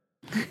her.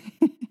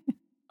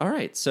 All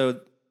right, so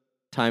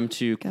time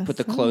to put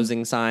the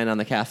closing sign on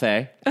the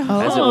cafe,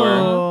 as it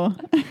were.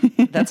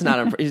 That's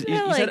not you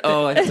said,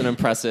 "Oh, that's an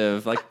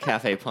impressive like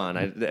cafe pun."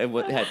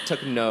 It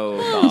took no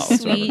thought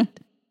whatsoever.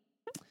 Sweet.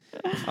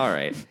 All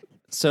right.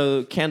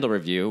 So, candle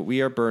review.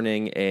 We are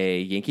burning a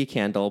Yankee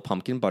Candle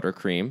pumpkin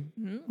buttercream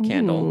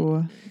candle.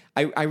 Ooh.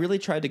 I really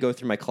tried to go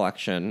through my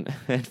collection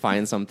and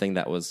find something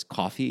that was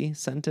coffee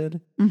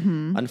scented.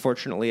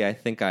 Unfortunately, I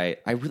think I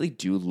really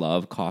do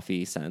love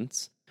coffee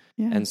scents.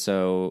 Yeah. And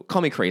so,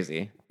 call me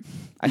crazy.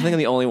 I think I'm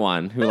the only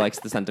one who likes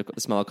the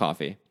smell of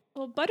coffee.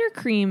 Well,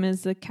 buttercream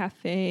is a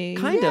cafe.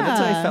 Kind of. That's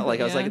what I Yeah. felt like.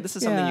 I was Yeah. like, this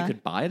is something you Yeah.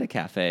 could buy at a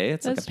cafe.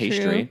 It's That's like a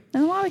pastry. true.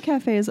 And a lot of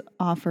cafes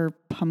offer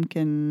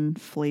pumpkin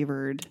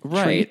flavored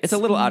Right. treats. It's a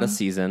little out of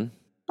season.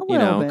 A You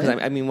know, little because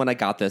bit. I mean, when I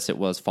got this, it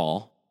was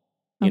fall.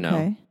 You know.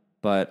 Okay.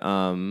 But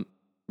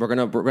we're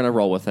gonna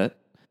roll with it.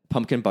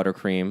 Pumpkin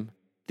buttercream.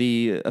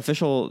 The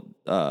official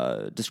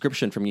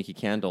description from Yankee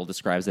Candle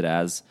describes it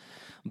as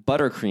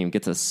buttercream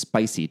gets a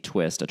spicy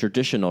twist, a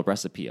traditional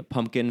recipe of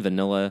pumpkin,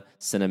 vanilla,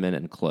 cinnamon,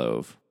 and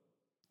clove.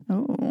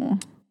 Oh.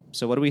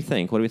 So what do we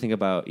think? What do we think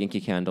about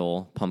Yankee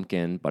Candle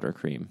pumpkin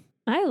buttercream?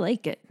 I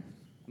like it.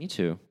 Me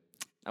too.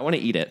 I want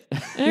to eat it.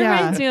 It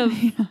reminds me of,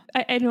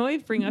 I know I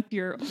bring up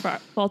your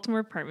Baltimore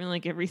apartment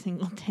like every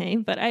single day,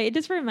 but it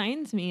just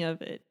reminds me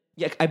of it.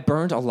 Yeah, I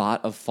burned a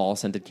lot of fall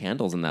scented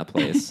candles in that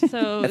place.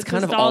 So That's it's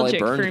kind of all I nostalgic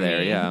burned for there.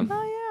 me. Yeah.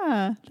 Oh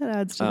yeah, that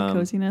adds to the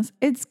coziness.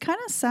 It's kind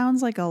of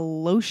sounds like a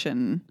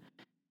lotion.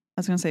 I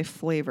was gonna say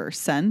flavor,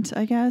 scent.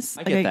 I guess.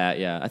 I get that.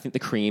 Yeah, I think the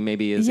cream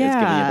maybe is giving you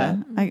that.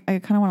 I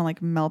kind of want to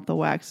like melt the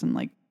wax and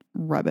like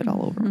rub it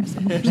all over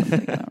myself or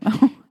something. I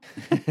don't know.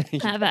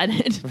 Have at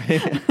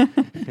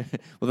it.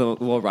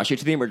 We'll rush you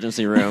to the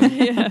emergency room.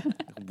 Yeah.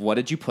 What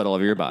did you put all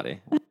over your body?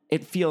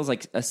 It feels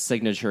like a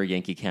signature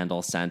Yankee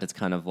Candle scent. It's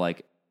kind of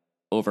like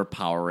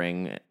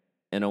overpowering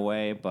in a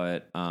way,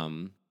 but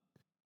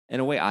in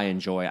a way I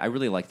enjoy. I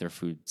really like their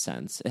food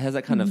scents. It has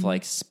that kind of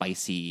like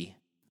spicy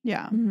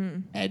Yeah.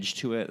 edge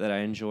to it that I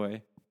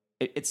enjoy.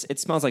 It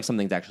smells like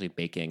something's actually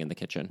baking in the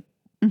kitchen.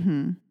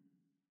 Mm-hmm.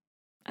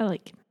 I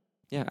like it.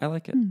 Yeah, I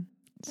like it.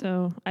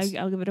 So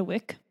I'll give it a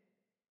wick.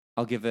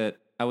 I'll give it,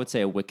 I would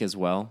say, a wick as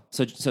well.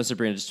 So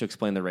Sabrina, just to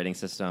explain the rating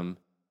system,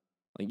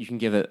 like you can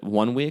give it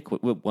 1 week,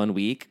 1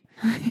 week.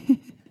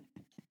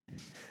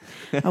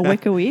 A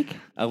wick a week.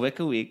 A wick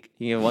a week.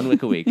 You can give 1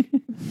 wick a week.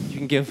 You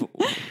can give.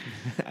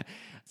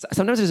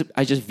 Sometimes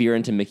I just veer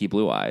into Mickey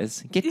Blue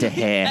Eyes. Get the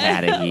hair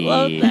out of here.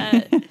 Love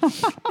that.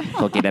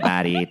 Forget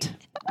about it.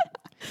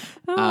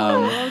 Oh, I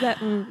love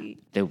that movie.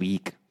 The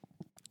week.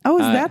 Oh,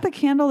 is that the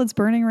candle that's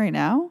burning right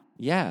now?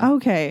 Yeah.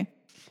 Okay.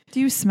 Do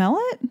you smell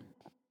it?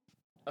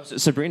 So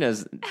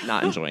Sabrina's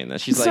not enjoying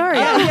this. She's Sorry.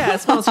 like, yeah,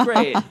 it smells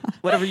great.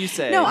 Whatever you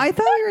say. No, I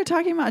thought we were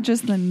talking about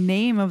just the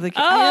name of the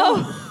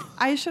candle.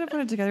 I should have put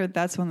it together.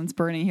 That's one that's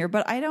burning here,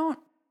 but I don't.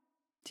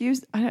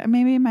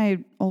 Maybe my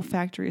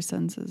olfactory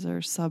senses are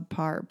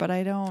subpar, but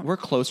I don't. We're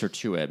closer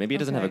to it. Maybe it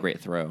doesn't have a Okay. great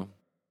throw.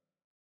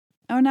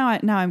 Oh, now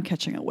I'm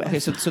catching a whiff. Okay,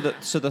 so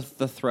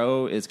the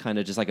throw is kind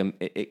of just like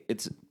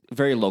it's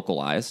very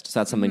localized. So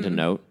that's something to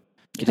note.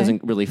 It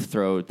doesn't really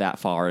throw that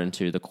far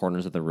into the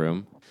corners of the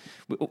room.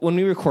 When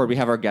we record, we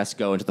have our guests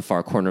go into the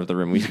far corner of the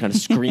room. We kind of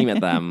scream at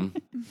them.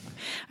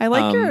 I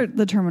like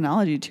the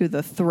terminology too.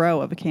 The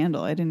throw of a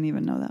candle. I didn't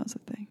even know that was a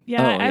thing.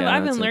 Yeah, Oh, yeah,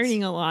 I've been it's-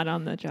 learning a lot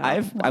on the job.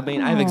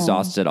 I've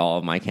exhausted all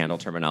of my candle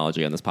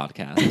terminology on this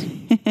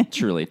podcast.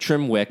 Truly,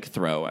 trim, wick,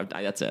 throw.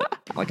 That's it.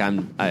 Like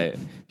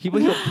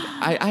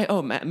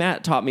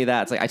Matt taught me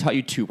that. It's like I taught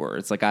you 2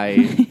 words. Like I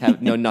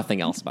know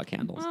nothing else about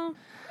candles. Well,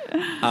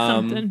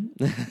 something.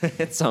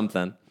 It's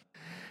something.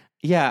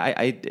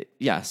 Yeah,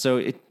 yeah.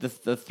 So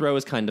the throw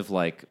is kind of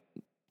like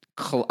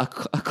a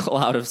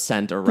cloud of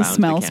scent around the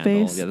smell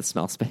candle. space? Yeah, the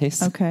smell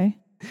space. Okay.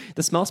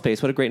 The smell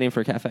space. What a great name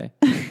for a cafe.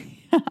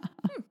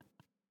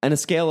 On a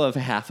scale of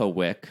half a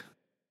wick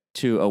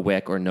to a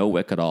wick or no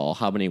wick at all,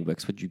 how many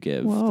wicks would you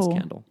give this Whoa.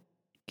 candle?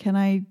 Can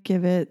I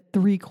give it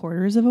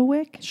 3/4 of a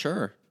wick?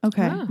 Sure.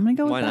 Okay, Ah. I'm gonna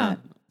go with Why that. not?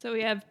 So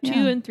we have Yeah.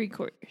 2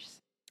 3/4.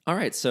 All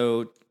right.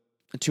 So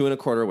 2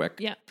 1/4 wick.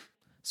 Yeah,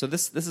 So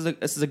this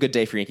is a good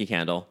day for Yankee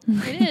Candle.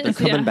 it is. They're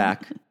coming yeah.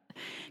 back.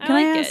 Can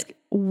I like ask it.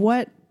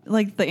 what,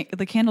 like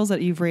the candles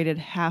that you've rated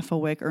half a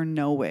wick or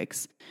no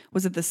wicks?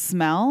 Was it the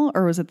smell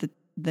or was it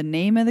the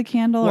name of the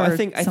candle? Well, or I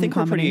think some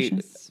we're pretty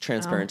combinations?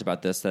 transparent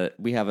about this. That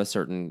we have a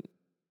certain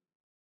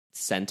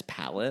scent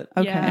palette.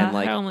 Okay. Yeah, And,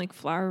 like- I don't like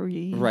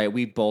flowery. Right.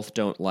 We both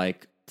don't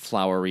like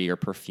flowery or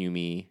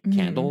perfumey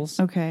candles.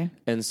 Okay.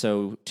 And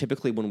so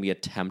typically when we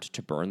attempt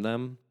to burn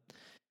them,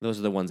 those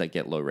are the ones that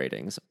get low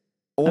ratings.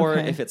 Or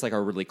Okay. if it's like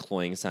a really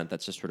cloying scent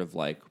that's just sort of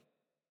like,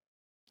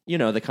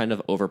 the kind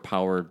of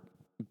overpowered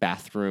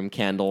bathroom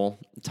candle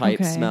type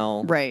Okay.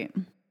 smell, Right.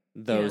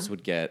 those Yeah.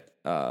 would get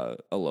a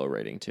low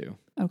rating too.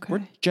 Okay.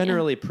 We're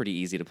generally pretty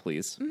easy to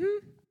please.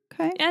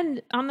 Okay.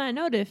 And on that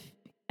note, if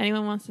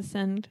anyone wants to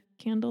send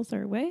candles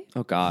our way,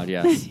 Oh God,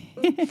 yes.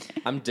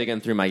 I'm digging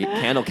through my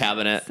candle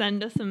cabinet.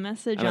 send us a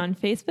message I'm a- on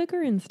Facebook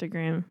or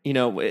Instagram.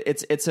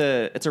 It's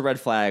a red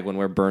flag when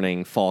we're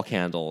burning fall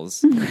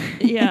candles.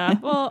 Yeah.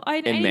 Well,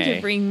 I need May.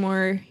 to bring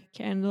more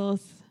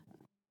candles.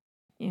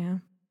 Yeah.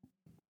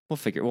 We'll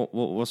figure.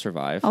 We'll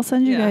survive. I'll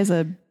send you Yeah. guys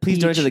a Please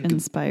donate to the-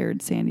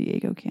 inspired San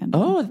Diego candle.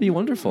 Oh, that'd be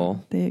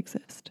wonderful. They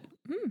exist.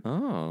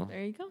 Oh,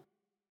 There you go.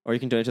 or you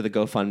can donate to the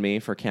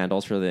GoFundMe for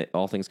candles for the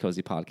All Things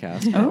Cozy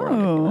podcast.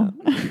 Oh.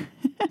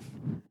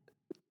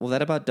 Well,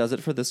 that about does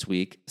it for this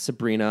week.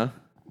 Sabrina,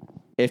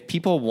 if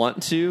people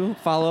want to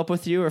follow up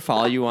with you or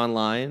follow you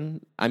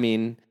online, I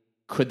mean,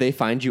 could they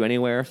find you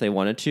anywhere if they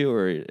wanted to?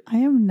 Or I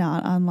am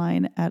not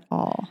online at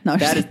all. No,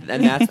 that's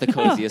the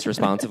coziest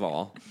response of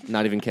all.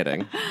 Not even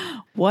kidding.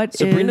 What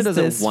Sabrina is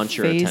doesn't this want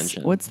your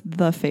attention. What's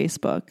the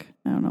Facebook?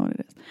 I don't know what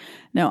it is.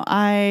 No,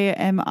 I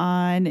am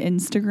on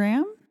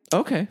Instagram.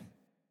 Okay.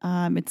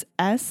 It's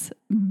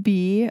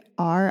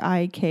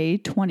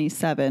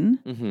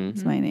SBRIK27. Mm-hmm.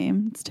 Is my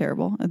name. It's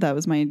terrible. That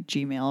was my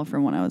Gmail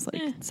from when I was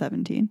like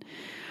 17.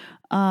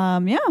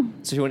 Yeah.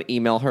 So if you want to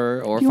email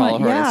her or You follow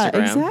want- her yeah, on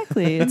Instagram,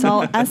 exactly. It's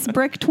all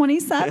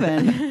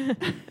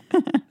sbrick27.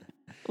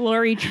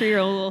 Lori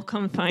Trier will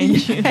come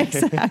find you.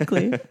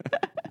 Exactly.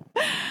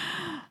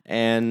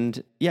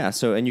 And yeah,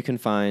 and you can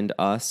find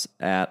us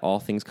at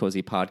All Things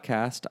Cozy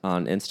Podcast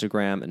on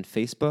Instagram and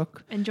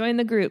Facebook. And join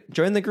the group.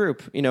 Join the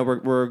group.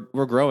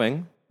 We're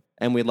growing,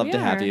 and we'd love We to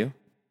have are. you.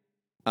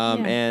 Yeah.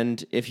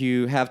 And if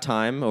you have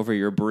time over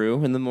your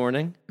brew in the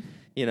morning,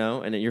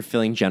 and you're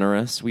feeling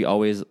generous, we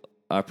always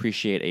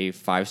appreciate a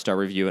 5-star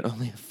review and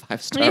only a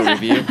 5-star Yeah.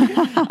 review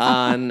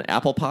on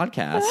Apple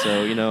Podcasts.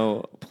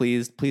 So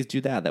please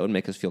do that. That would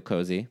make us feel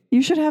cozy.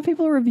 You should have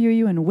people review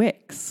you in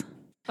Wix.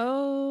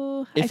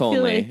 Oh, If I feel only.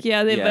 like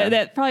yeah, Yeah.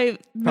 that probably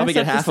Probably mess get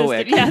up the half a system.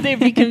 wick. Yeah, they'd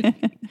be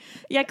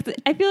yeah. 'Cause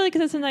I feel like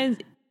sometimes.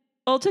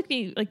 Well, it took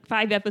me like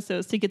 5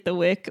 episodes to get the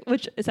wick,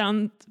 which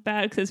sounds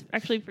bad because it's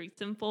actually pretty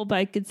simple. But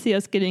I could see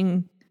us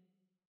getting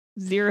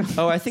 0.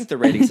 Oh, I think the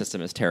rating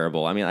system is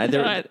terrible. I mean, I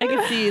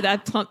could see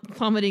that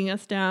plummeting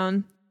us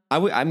down. I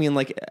was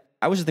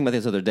just thinking about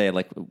this the other day.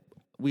 Like,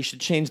 we should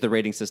change the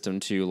rating system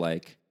to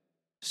like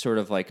sort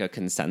of like a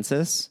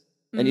consensus,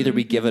 and either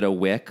we give it a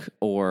wick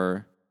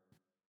or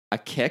a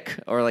kick,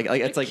 or like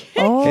it's like,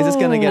 is this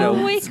gonna get A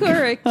a wick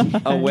or a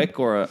kick? a wick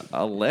or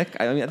a lick?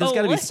 I mean, there's A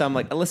got to be lick? some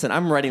like. Listen,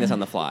 I'm writing this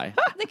on the fly.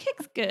 The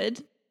kick's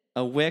good.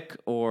 A wick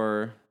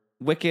or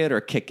wicked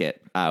or kick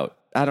it out.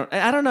 I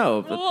don't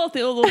know. We'll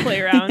play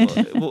around.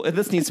 Well,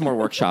 this needs some more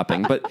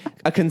workshopping, but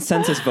a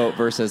consensus vote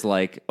versus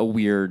like a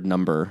weird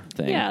number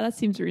thing. Yeah, that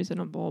seems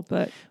reasonable.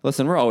 But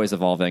Listen, we're always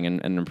evolving and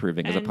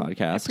improving as a and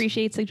podcast.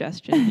 appreciate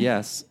suggestions.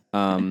 Yes.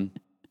 And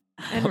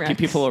Rex.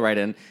 People will write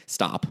in,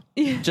 stop.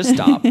 Just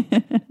stop.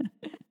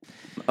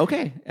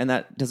 Okay, and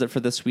that does it for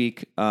this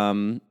week.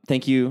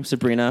 Thank you,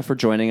 Sabrina, for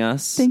joining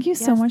us. Thank you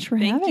so Yes, much for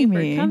thank having you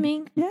me. for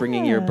coming.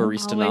 Bringing your Yeah.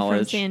 barista All the way from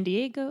knowledge. San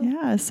Diego.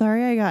 Yeah,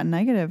 sorry I got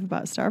negative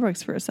about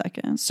Starbucks for a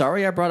second.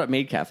 Sorry, I brought up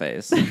maid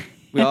cafes.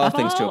 We all have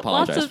things to Well,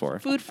 apologize lots of for.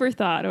 Food for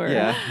thought, or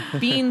Yeah.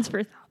 beans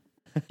for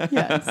thought.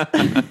 Yes.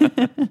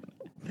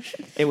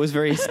 It was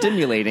very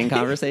stimulating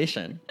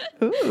conversation.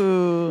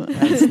 Ooh.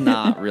 That's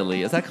not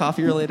really. Is that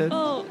coffee related?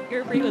 Oh,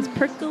 your brain was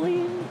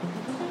percolating.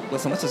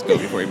 Listen, let's just go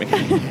before you make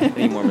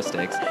any more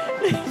mistakes.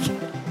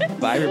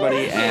 Bye,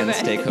 everybody, and Bye.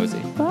 stay cozy.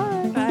 Bye.